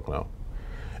Hospice, Pocono.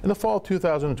 In the fall of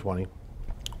 2020,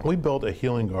 we built a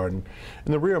healing garden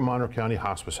in the rear of Monroe County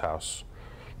Hospice House.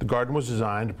 The garden was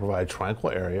designed to provide a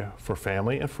tranquil area for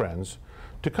family and friends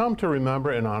to come to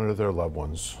remember and honor their loved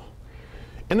ones.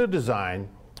 In the design,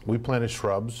 we planted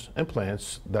shrubs and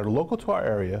plants that are local to our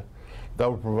area that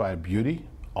will provide beauty,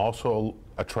 also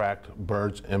attract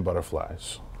birds and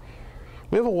butterflies.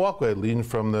 We have a walkway leading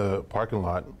from the parking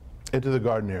lot into the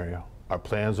garden area. Our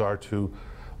plans are to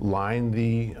line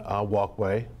the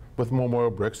walkway with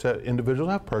memorial bricks that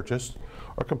individuals have purchased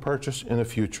or can purchase in the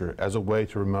future as a way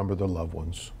to remember their loved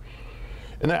ones.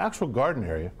 In the actual garden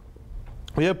area,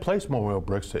 we have placed memorial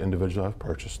bricks that individuals have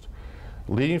purchased,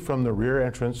 leading from the rear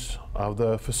entrance of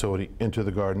the facility into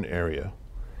the garden area.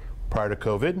 Prior to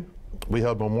COVID, we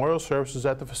held memorial services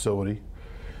at the facility,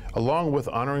 along with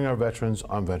honoring our veterans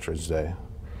on Veterans Day.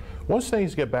 Once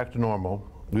things get back to normal,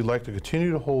 we'd like to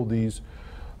continue to hold these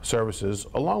services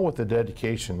along with the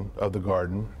dedication of the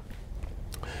garden,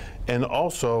 and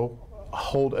also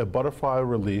hold a butterfly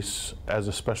release as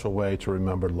a special way to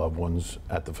remember loved ones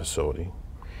at the facility.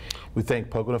 We thank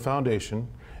Pocono Foundation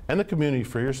and the community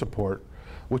for your support,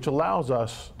 which allows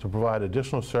us to provide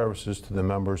additional services to the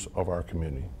members of our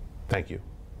community. Thank you.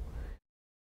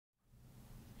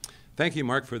 Thank you,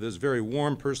 Mark, for those very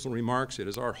warm personal remarks. It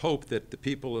is our hope that the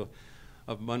people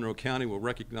of Monroe County will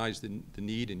recognize the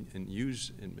need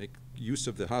and make use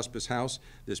of the hospice house.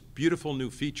 This beautiful new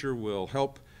feature will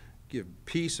help give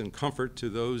peace and comfort to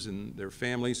those and their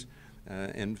families,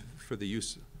 and for the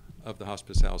use of the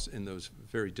hospice house in those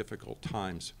very difficult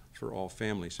times for all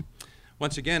families.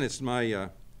 Once again, it's my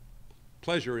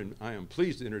pleasure, and I am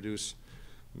pleased to introduce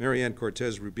Mary Ann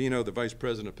Cortez Rubino, the Vice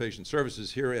President of Patient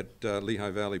Services here at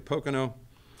Lehigh Valley Pocono,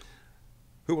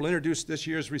 who will introduce this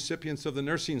year's recipients of the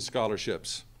nursing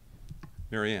scholarships.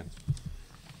 Mary Ann.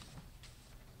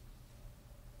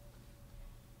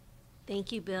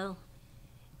 Thank you, Bill.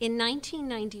 In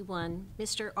 1991,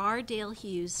 Mr. R. Dale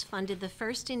Hughes funded the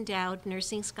first endowed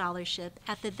nursing scholarship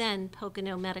at the then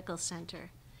Pocono Medical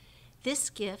Center.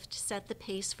 This gift set the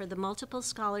pace for the multiple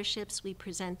scholarships we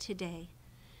present today.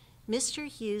 Mr.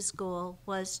 Hughes' goal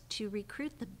was to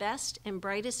recruit the best and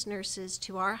brightest nurses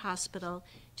to our hospital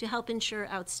to help ensure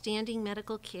outstanding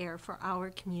medical care for our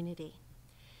community.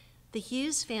 The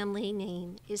Hughes family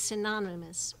name is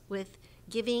synonymous with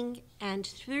giving, and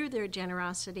through their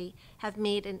generosity have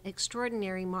made an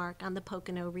extraordinary mark on the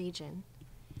Pocono region.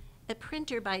 A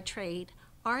printer by trade,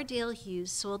 R. Dale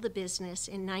Hughes sold the business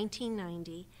in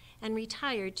 1990 and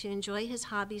retired to enjoy his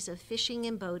hobbies of fishing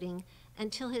and boating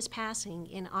until his passing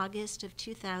in August of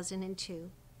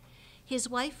 2002. His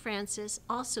wife, Frances,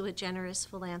 also a generous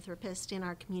philanthropist in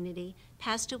our community,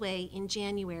 passed away in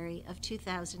January of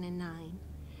 2009.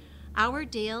 Our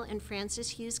Dale and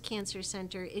Frances Hughes Cancer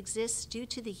Center exists due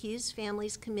to the Hughes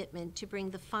family's commitment to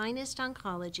bring the finest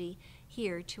oncology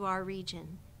here to our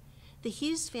region. The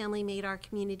Hughes family made our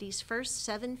community's first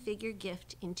seven-figure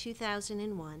gift in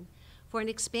 2001 for an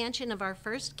expansion of our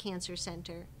first cancer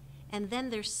center, and then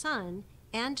their son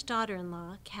and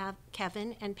daughter-in-law,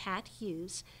 Kevin and Pat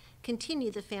Hughes,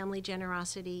 continued the family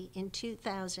generosity in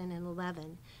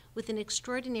 2011 with an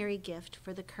extraordinary gift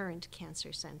for the current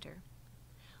cancer center.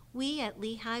 We at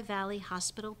Lehigh Valley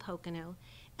Hospital Pocono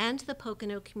and the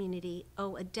Pocono community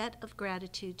owe a debt of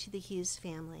gratitude to the Hughes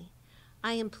family.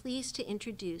 I am pleased to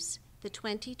introduce the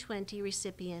 2020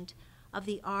 recipient of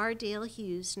the R. Dale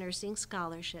Hughes Nursing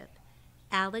Scholarship,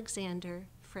 Alexander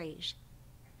Frage.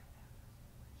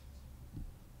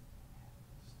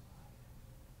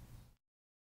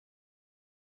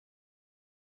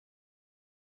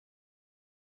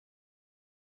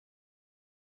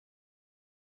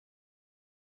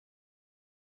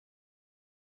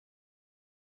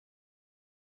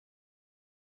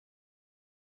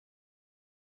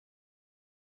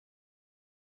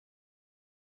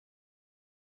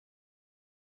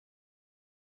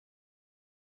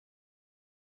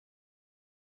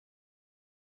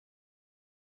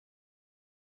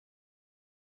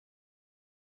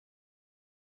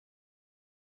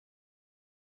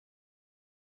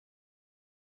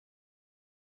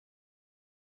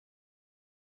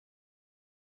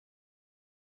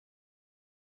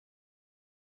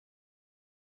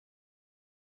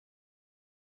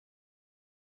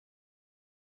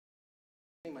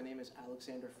 My name is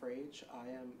Alexander Frage. I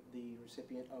am the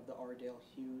recipient of the Ardale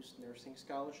Hughes Nursing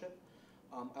Scholarship.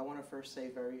 I want to first say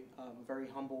very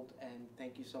humbled and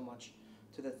thank you so much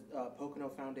to the Pocono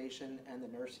Foundation and the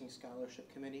Nursing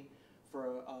Scholarship Committee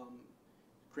for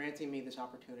granting me this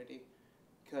opportunity,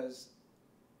 because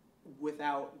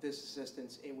without this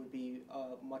assistance it would be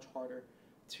much harder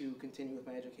to continue with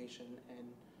my education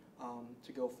and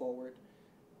to go forward.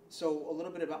 So a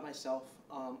little bit about myself.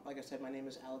 Like I said, my name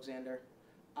is Alexander.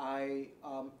 I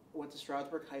went to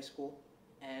Stroudsburg High School,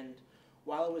 and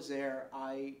while I was there,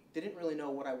 I didn't really know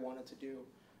what I wanted to do.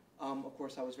 Of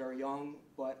course, I was very young,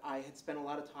 but I had spent a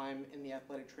lot of time in the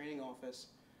athletic training office,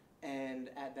 and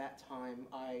at that time,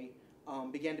 I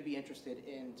began to be interested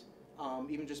in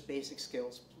even just basic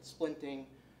skills, splinting,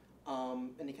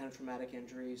 any kind of traumatic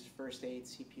injuries, first aid,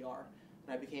 CPR.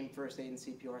 And I became first aid and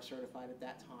CPR certified at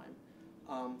that time.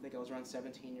 I think I was around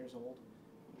 17 years old.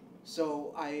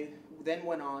 So I then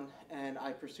went on and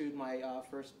I pursued my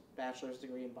first bachelor's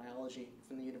degree in biology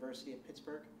from the University of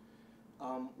Pittsburgh.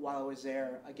 While I was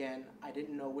there, again, I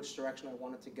didn't know which direction I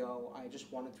wanted to go. I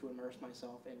just wanted to immerse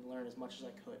myself and learn as much as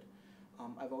I could.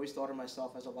 I've always thought of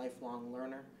myself as a lifelong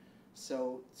learner,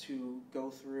 so to go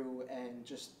through and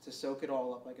just to soak it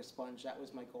all up like a sponge, that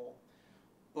was my goal.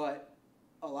 But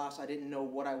alas, I didn't know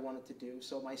what I wanted to do.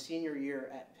 So my senior year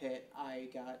at Pitt, I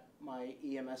got my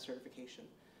EMS certification,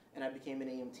 and I became an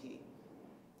EMT.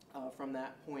 From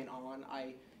that point on,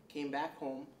 I came back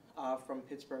home from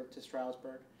Pittsburgh to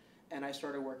Stroudsburg, and I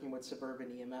started working with Suburban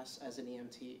EMS as an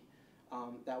EMT.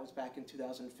 That was back in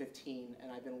 2015,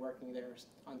 and I've been working there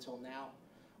until now.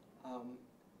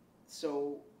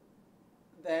 So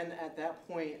then at that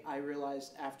point, I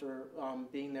realized after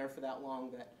being there for that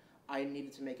long that I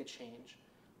needed to make a change.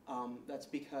 That's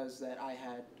because that I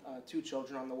had 2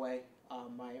 children on the way,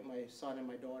 my son and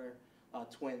my daughter,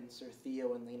 twins, or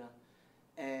Theo and Lena.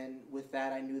 And with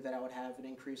that, I knew that I would have an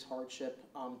increased hardship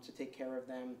to take care of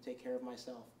them, take care of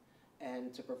myself,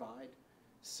 and to provide.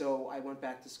 So I went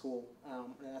back to school,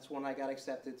 and that's when I got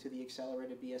accepted to the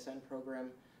accelerated BSN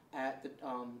program at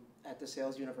the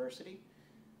Sales University.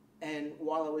 And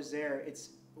while I was there,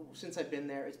 since I've been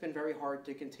there, it's been very hard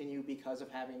to continue because of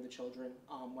having the children.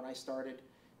 When I started,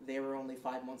 they were only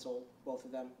 5 months old, both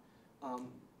of them.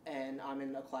 And I'm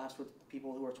in a class with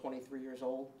people who are 23 years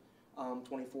old,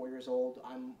 24 years old.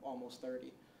 I'm almost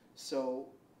 30. So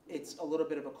it's a little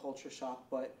bit of a culture shock,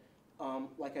 but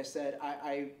like I said,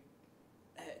 I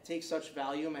take such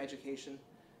value in my education,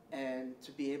 and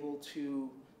to be able to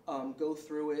go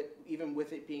through it, even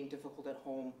with it being difficult at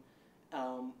home,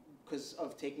 because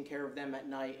of taking care of them at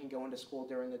night and going to school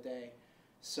during the day.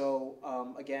 So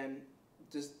again,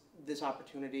 this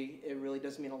opportunity, it really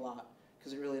does mean a lot,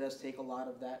 because it really does take a lot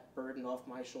of that burden off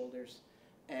my shoulders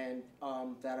and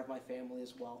that of my family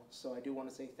as well. So I do want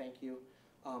to say thank you.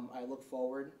 I look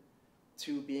forward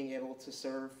to being able to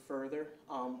serve further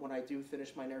when I do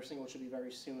finish my nursing, which will be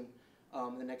very soon,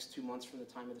 in the next 2 months from the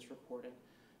time of this recording.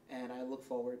 And I look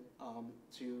forward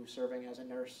to serving as a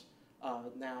nurse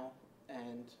now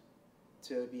and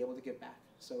to be able to give back.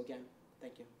 So again,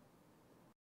 thank you.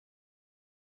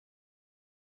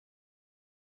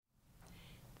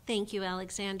 Thank you,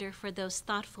 Alexander, for those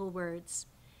thoughtful words.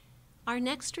 Our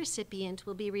next recipient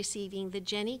will be receiving the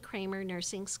Jenny Kramer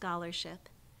Nursing Scholarship.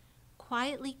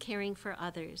 Quietly caring for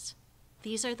others.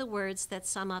 These are the words that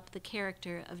sum up the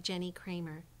character of Jenny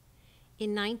Kramer.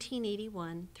 In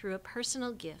 1981, through a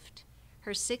personal gift,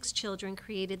 her 6 children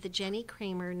created the Jenny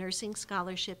Kramer Nursing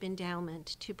Scholarship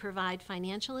Endowment to provide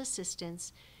financial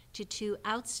assistance to 2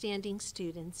 outstanding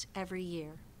students every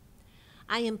year.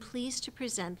 I am pleased to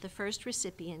present the first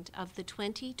recipient of the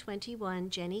 2021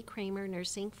 Jenny Kramer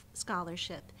Nursing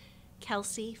Scholarship,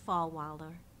 Kelsey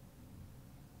Fallweiler.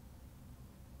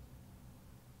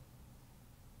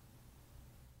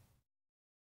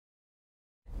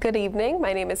 Good evening,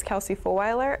 my name is Kelsey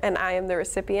Fulweiler, and I am the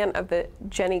recipient of the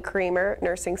Jenny Kramer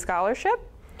Nursing Scholarship.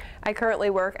 I currently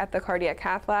work at the Cardiac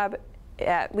Cath Lab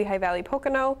at Lehigh Valley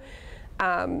Pocono.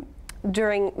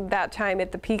 During that time,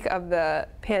 at the peak of the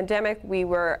pandemic, we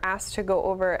were asked to go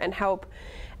over and help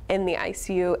in the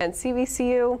ICU and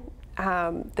CVCU.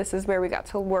 This is where we got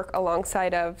to work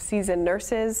alongside of seasoned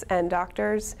nurses and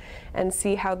doctors and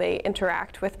see how they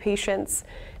interact with patients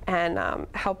and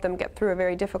help them get through a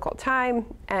very difficult time.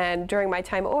 And during my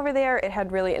time over there, it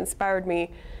had really inspired me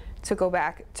to go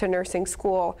back to nursing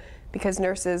school, because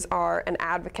nurses are an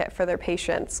advocate for their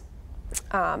patients.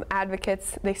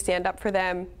 Advocates, they stand up for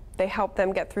them, they help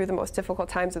them get through the most difficult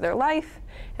times of their life,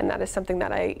 and that is something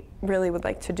that I really would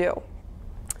like to do.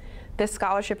 This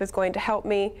scholarship is going to help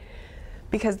me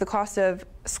because the cost of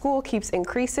school keeps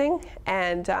increasing,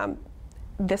 and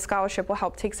this scholarship will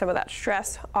help take some of that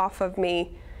stress off of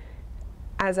me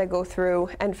as I go through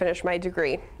and finish my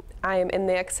degree. I am in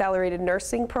the accelerated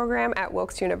nursing program at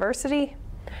Wilkes University.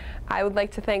 I would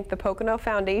like to thank the Pocono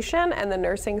Foundation and the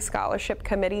Nursing Scholarship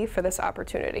Committee for this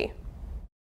opportunity.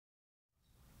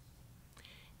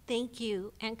 Thank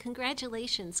you, and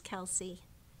congratulations, Kelsey.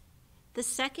 The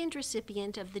second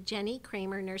recipient of the Jenny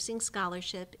Kramer Nursing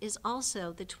Scholarship is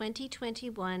also the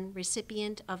 2021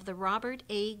 recipient of the Robert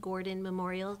A. Gordon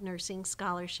Memorial Nursing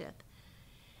Scholarship.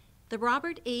 The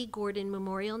Robert A. Gordon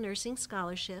Memorial Nursing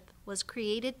Scholarship was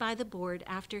created by the board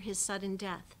after his sudden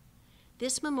death.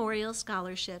 This memorial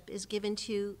scholarship is given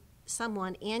to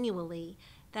someone annually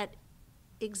that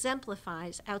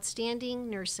exemplifies outstanding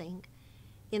nursing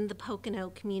in the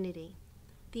Pocono community.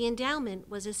 The endowment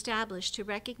was established to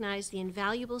recognize the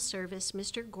invaluable service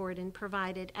Mr. Gordon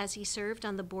provided as he served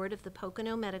on the board of the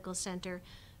Pocono Medical Center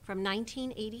from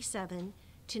 1987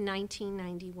 to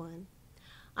 1991.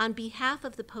 On behalf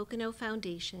of the Pocono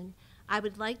Foundation, I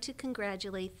would like to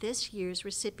congratulate this year's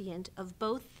recipient of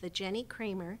both the Jenny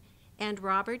Kramer and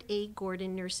Robert A.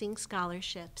 Gordon Nursing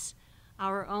Scholarships,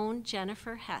 our own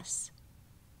Jennifer Hess.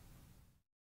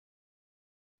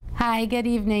 Hi, good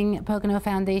evening, Pocono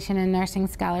Foundation and Nursing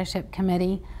Scholarship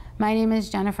Committee. My name is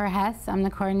Jennifer Hess. I'm the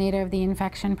coordinator of the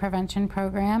Infection Prevention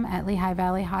Program at Lehigh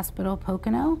Valley Hospital,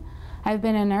 Pocono. I've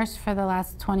been a nurse for the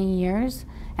last 20 years,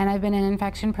 and I've been in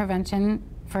infection prevention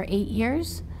for 8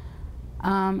 years.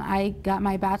 I got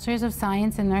my Bachelor's of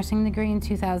Science in Nursing degree in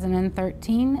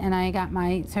 2013, and I got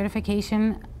my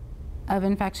certification of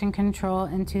infection control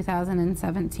in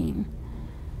 2017.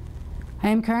 I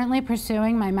am currently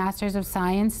pursuing my Master's of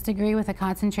Science degree with a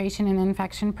concentration in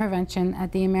infection prevention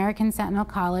at the American Sentinel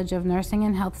College of Nursing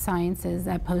and Health Sciences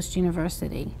at Post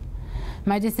University.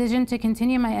 My decision to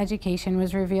continue my education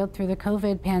was revealed through the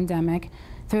COVID pandemic,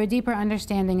 through a deeper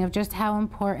understanding of just how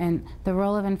important the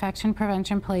role of infection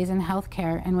prevention plays in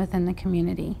healthcare and within the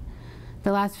community.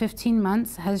 The last 15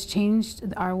 months has changed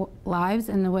our lives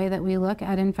in the way that we look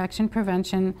at infection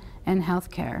prevention and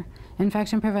healthcare.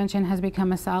 Infection prevention has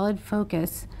become a solid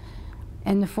focus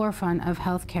in the forefront of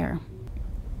healthcare.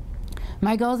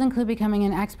 My goals include becoming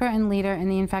an expert and leader in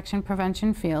the infection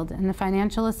prevention field, and the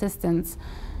financial assistance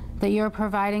that you are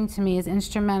providing to me is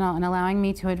instrumental in allowing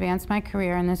me to advance my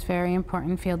career in this very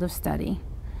important field of study.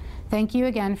 Thank you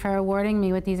again for awarding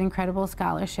me with these incredible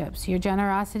scholarships. Your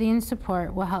generosity and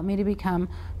support will help me to become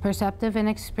perceptive and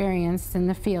experienced in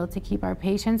the field to keep our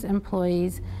patients,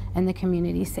 employees, and the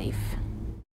community safe.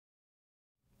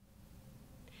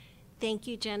 Thank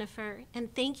you, Jennifer,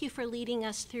 and thank you for leading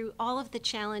us through all of the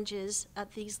challenges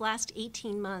of these last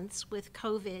 18 months with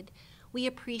COVID. We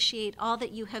appreciate all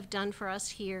that you have done for us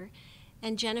here,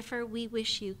 and Jennifer, we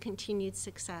wish you continued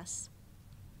success.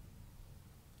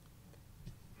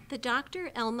 The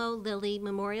Dr. Elmo Lilly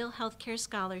Memorial Healthcare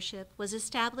Scholarship was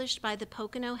established by the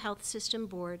Pocono Health System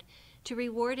Board to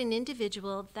reward an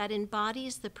individual that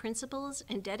embodies the principles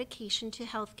and dedication to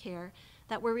healthcare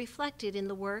that were reflected in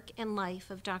the work and life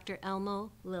of Dr.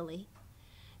 Elmo Lilly.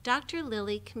 Dr.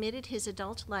 Lilly committed his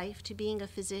adult life to being a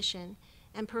physician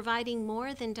and providing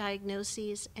more than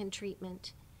diagnoses and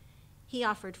treatment. He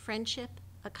offered friendship,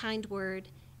 a kind word,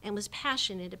 and was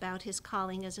passionate about his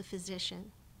calling as a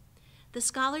physician. The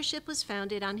scholarship was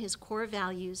founded on his core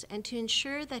values and to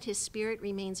ensure that his spirit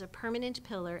remains a permanent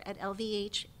pillar at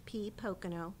LVHP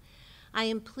Pocono. I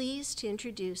am pleased to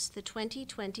introduce the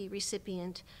 2020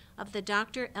 recipient of the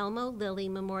Dr. Elmo Lilly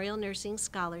Memorial Nursing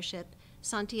Scholarship,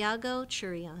 Santiago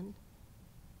Churian.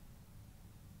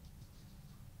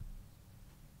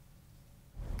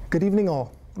 Good evening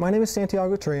all. My name is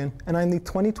Santiago Churian, and I am the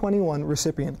 2021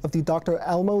 recipient of the Dr.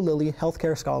 Elmo Lilly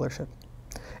Healthcare Scholarship.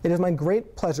 It is my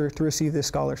great pleasure to receive this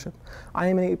scholarship. I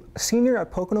am a senior at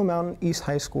Pocono Mountain East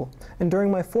High School, and during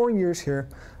my 4 years here,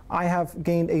 I have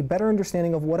gained a better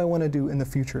understanding of what I want to do in the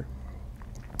future.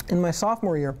 In my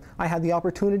sophomore year, I had the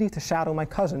opportunity to shadow my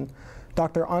cousin,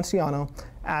 Dr. Anciano,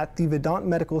 at the Vidant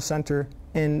Medical Center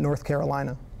in North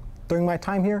Carolina. During my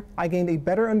time here, I gained a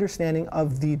better understanding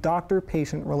of the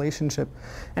doctor-patient relationship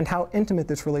and how intimate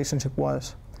this relationship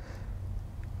was.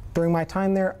 During my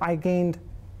time there, I gained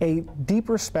a deep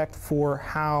respect for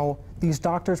how these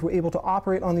doctors were able to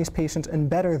operate on these patients and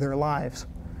better their lives.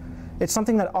 It's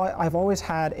something that I've always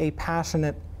had a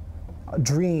passionate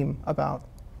dream about.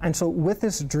 And so with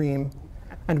this dream,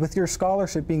 and with your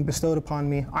scholarship being bestowed upon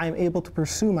me, I am able to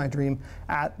pursue my dream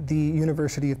at the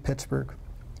University of Pittsburgh.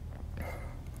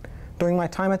 During my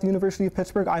time at the University of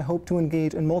Pittsburgh, I hope to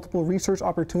engage in multiple research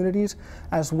opportunities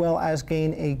as well as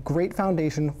gain a great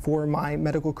foundation for my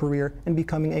medical career in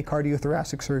becoming a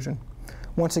cardiothoracic surgeon.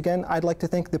 Once again, I'd like to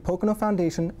thank the Pocono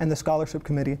Foundation and the Scholarship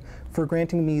Committee for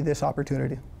granting me this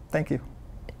opportunity. Thank you.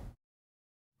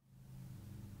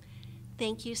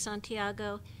 Thank you,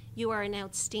 Santiago. You are an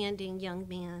outstanding young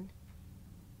man.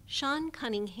 Sean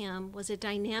Cunningham was a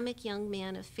dynamic young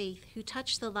man of faith who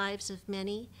touched the lives of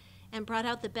many and brought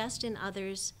out the best in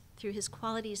others through his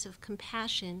qualities of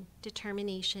compassion,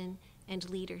 determination, and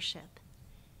leadership.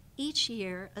 Each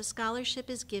year, a scholarship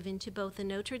is given to both a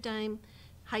Notre Dame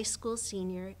high school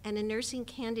senior and a nursing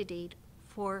candidate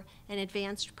for an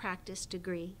advanced practice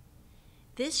degree.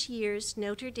 This year's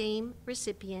Notre Dame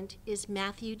recipient is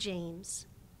Matthew James.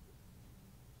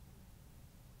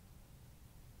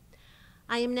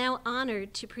 I am now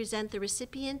honored to present the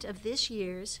recipient of this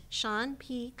year's Sean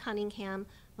P. Cunningham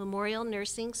Memorial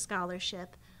Nursing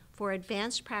Scholarship for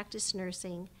Advanced Practice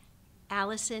Nursing,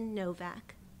 Allison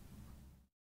Novak.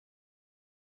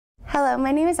 Hello,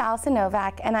 my name is Allison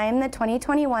Novak, and I am the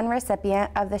 2021 recipient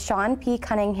of the Sean P.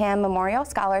 Cunningham Memorial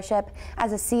Scholarship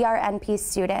as a CRNP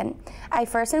student. I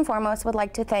first and foremost would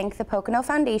like to thank the Pocono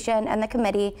Foundation and the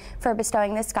committee for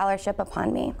bestowing this scholarship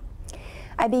upon me.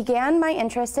 I began my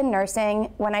interest in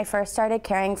nursing when I first started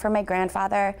caring for my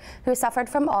grandfather, who suffered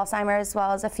from Alzheimer's as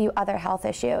well as a few other health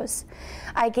issues.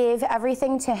 I gave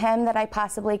everything to him that I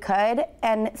possibly could,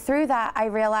 and through that I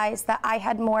realized that I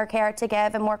had more care to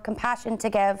give and more compassion to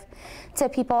give to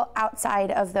people outside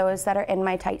of those that are in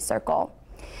my tight circle.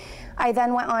 I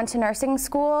then went on to nursing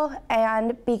school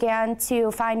and began to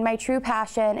find my true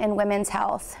passion in women's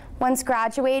health. Once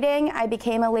graduating, I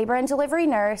became a labor and delivery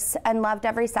nurse and loved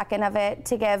every second of it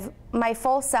to give my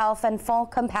full self and full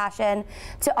compassion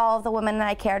to all of the women that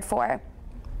I cared for.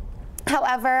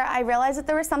 However, I realized that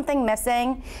there was something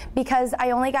missing because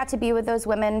I only got to be with those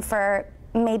women for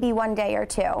maybe one day or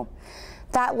two.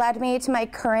 That led me to my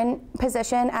current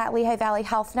position at Lehigh Valley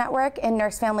Health Network in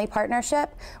Nurse Family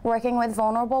Partnership, working with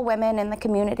vulnerable women in the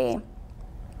community.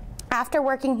 After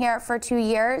working here for 2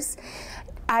 years,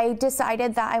 I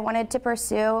decided that I wanted to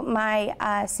pursue my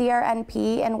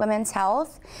CRNP in women's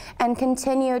health and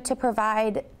continue to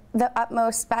provide the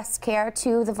utmost best care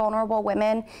to the vulnerable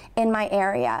women in my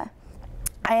area.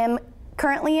 I am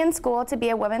currently in school to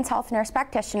be a women's health nurse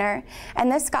practitioner, and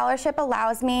this scholarship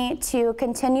allows me to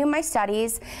continue my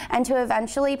studies and to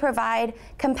eventually provide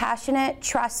compassionate,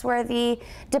 trustworthy,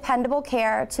 dependable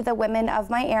care to the women of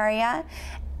my area,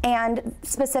 and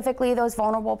specifically those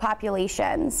vulnerable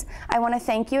populations. I want to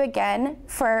thank you again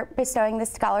for bestowing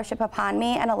this scholarship upon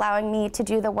me and allowing me to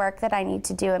do the work that I need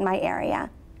to do in my area.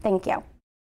 Thank you.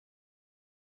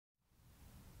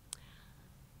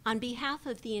 On behalf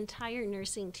of the entire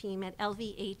nursing team at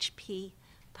LVHP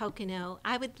Pocono,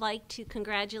 I would like to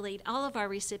congratulate all of our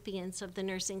recipients of the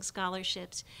nursing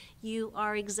scholarships. You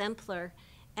are exemplar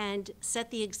and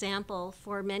set the example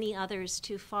for many others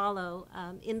to follow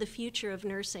in the future of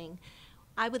nursing.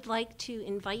 I would like to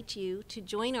invite you to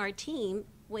join our team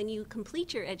when you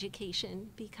complete your education,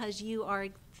 because you are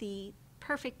the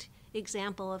perfect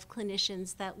example of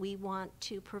clinicians that we want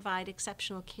to provide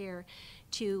exceptional care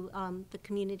to the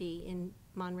community in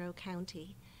Monroe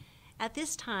County. At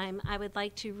this time, I would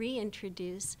like to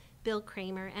reintroduce Bill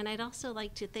Kramer, and I'd also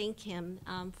like to thank him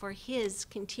for his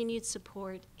continued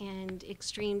support and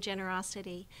extreme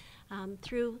generosity.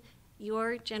 Through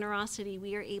your generosity,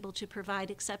 we are able to provide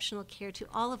exceptional care to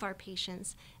all of our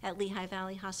patients at Lehigh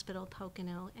Valley Hospital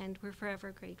Pocono, and we're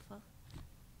forever grateful.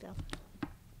 Bill.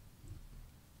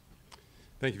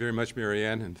 Thank you very much, Mary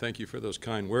Ann, and thank you for those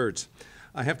kind words.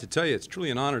 I have to tell you, it's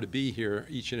truly an honor to be here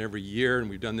each and every year, and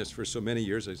we've done this for so many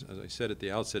years. As I said at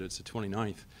the outset, it's the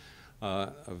 29th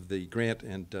of the grant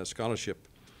and scholarship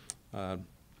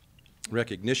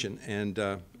recognition,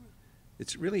 and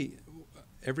it's really,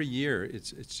 every year,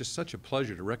 it's just such a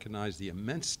pleasure to recognize the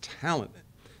immense talent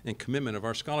and commitment of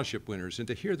our scholarship winners, and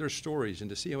to hear their stories and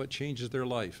to see how it changes their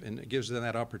life, and it gives them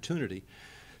that opportunity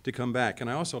to come back. And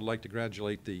I also would like to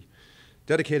congratulate the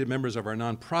dedicated members of our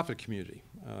nonprofit community.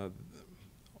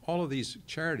 All of these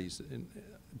charities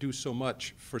do so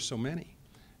much for so many,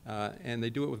 and they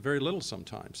do it with very little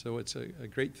sometimes. So it's a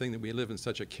great thing that we live in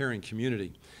such a caring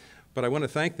community. But I want to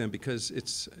thank them because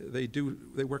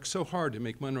they work so hard to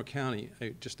make Monroe County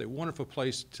just a wonderful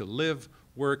place to live,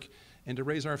 work, and to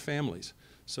raise our families.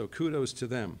 So kudos to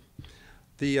them.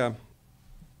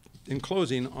 In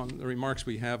closing, on the remarks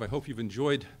we have, I hope you've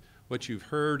enjoyed what you've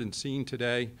heard and seen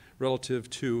today relative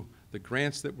to the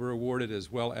grants that were awarded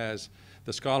as well as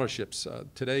the scholarships.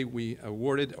 Today we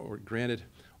awarded or granted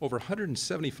over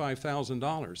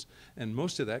 $175,000, and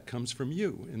most of that comes from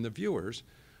you and the viewers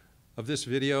of this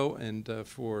video, and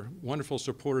for wonderful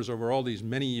supporters over all these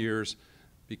many years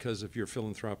because of your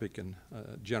philanthropic and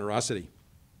generosity.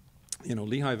 You know,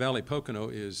 Lehigh Valley Pocono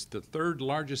is the third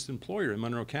largest employer in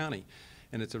Monroe County,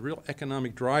 and it's a real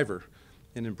economic driver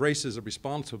and embraces a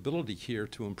responsibility here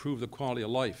to improve the quality of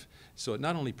life. So it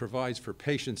not only provides for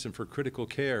patients and for critical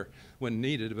care when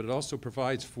needed, but it also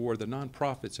provides for the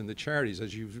nonprofits and the charities,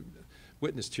 as you've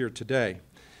witnessed here today.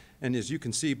 And as you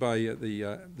can see by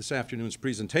this afternoon's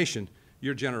presentation,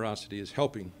 your generosity is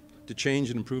helping to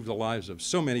change and improve the lives of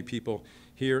so many people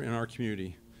here in our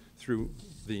community through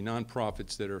the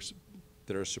nonprofits that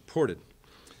are supported.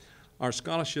 Our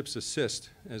scholarships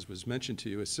assist, as was mentioned to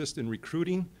you, assist in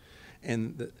recruiting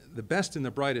and the best and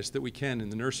the brightest that we can in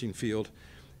the nursing field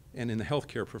and in the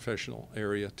healthcare professional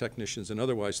area, technicians and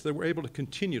otherwise, so that we're able to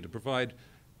continue to provide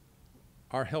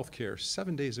our healthcare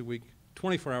 7 days a week,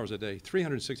 24 hours a day,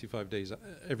 365 days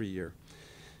every year.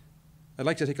 I'd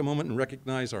like to take a moment and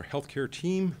recognize our healthcare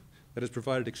team that has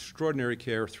provided extraordinary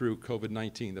care through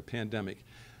COVID-19, the pandemic,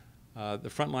 the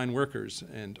frontline workers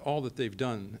and all that they've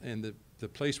done, and the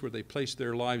place where they place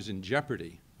their lives in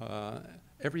jeopardy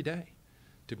every day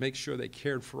to make sure they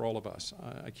cared for all of us.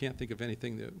 I can't think of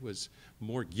anything that was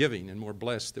more giving and more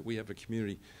blessed that we have a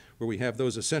community where we have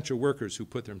those essential workers who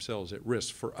put themselves at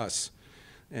risk for us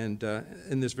and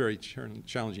in this very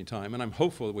challenging time. And I'm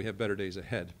hopeful that we have better days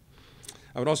ahead.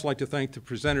 I would also like to thank the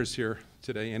presenters here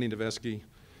today, Annie Nevesky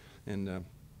and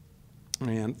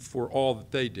for all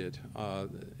that they did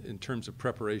in terms of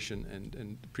preparation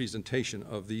and presentation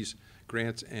of these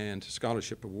grants and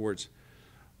scholarship awards.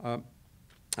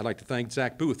 I'd like to thank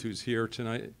Zach Booth, who's here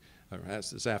tonight, or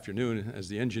this afternoon, as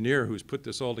the engineer who's put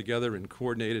this all together and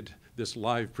coordinated this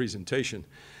live presentation.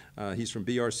 He's from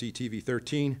BRC TV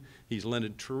 13. He's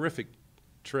lended terrific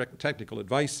technical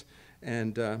advice,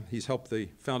 and he's helped the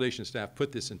foundation staff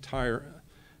put this entire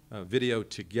video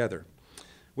together.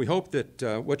 We hope that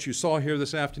what you saw here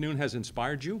this afternoon has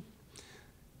inspired you.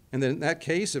 And then in that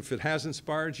case, if it has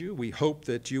inspired you, we hope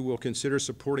that you will consider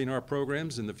supporting our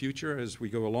programs in the future as we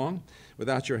go along.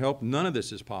 Without your help, none of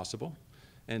this is possible.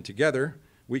 And together,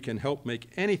 we can help make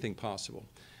anything possible.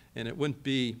 And it wouldn't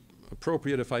be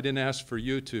appropriate if I didn't ask for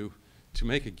you to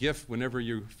make a gift whenever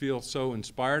you feel so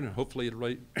inspired, and hopefully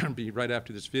it'll be right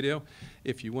after this video.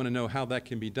 If you want to know how that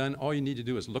can be done, all you need to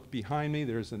do is look behind me.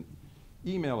 There's an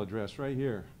email address right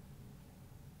here.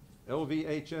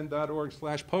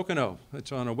 lvhn.org/Pocono.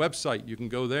 It's on a website. You can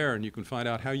go there and you can find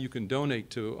out how you can donate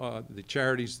to the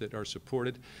charities that are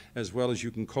supported, as well as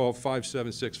you can call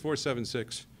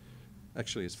 576-476,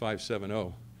 actually it's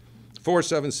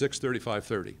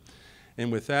 570-476-3530.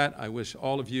 And with that, I wish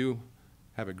all of you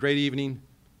have a great evening,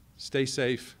 stay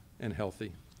safe and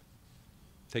healthy.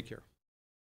 Take care.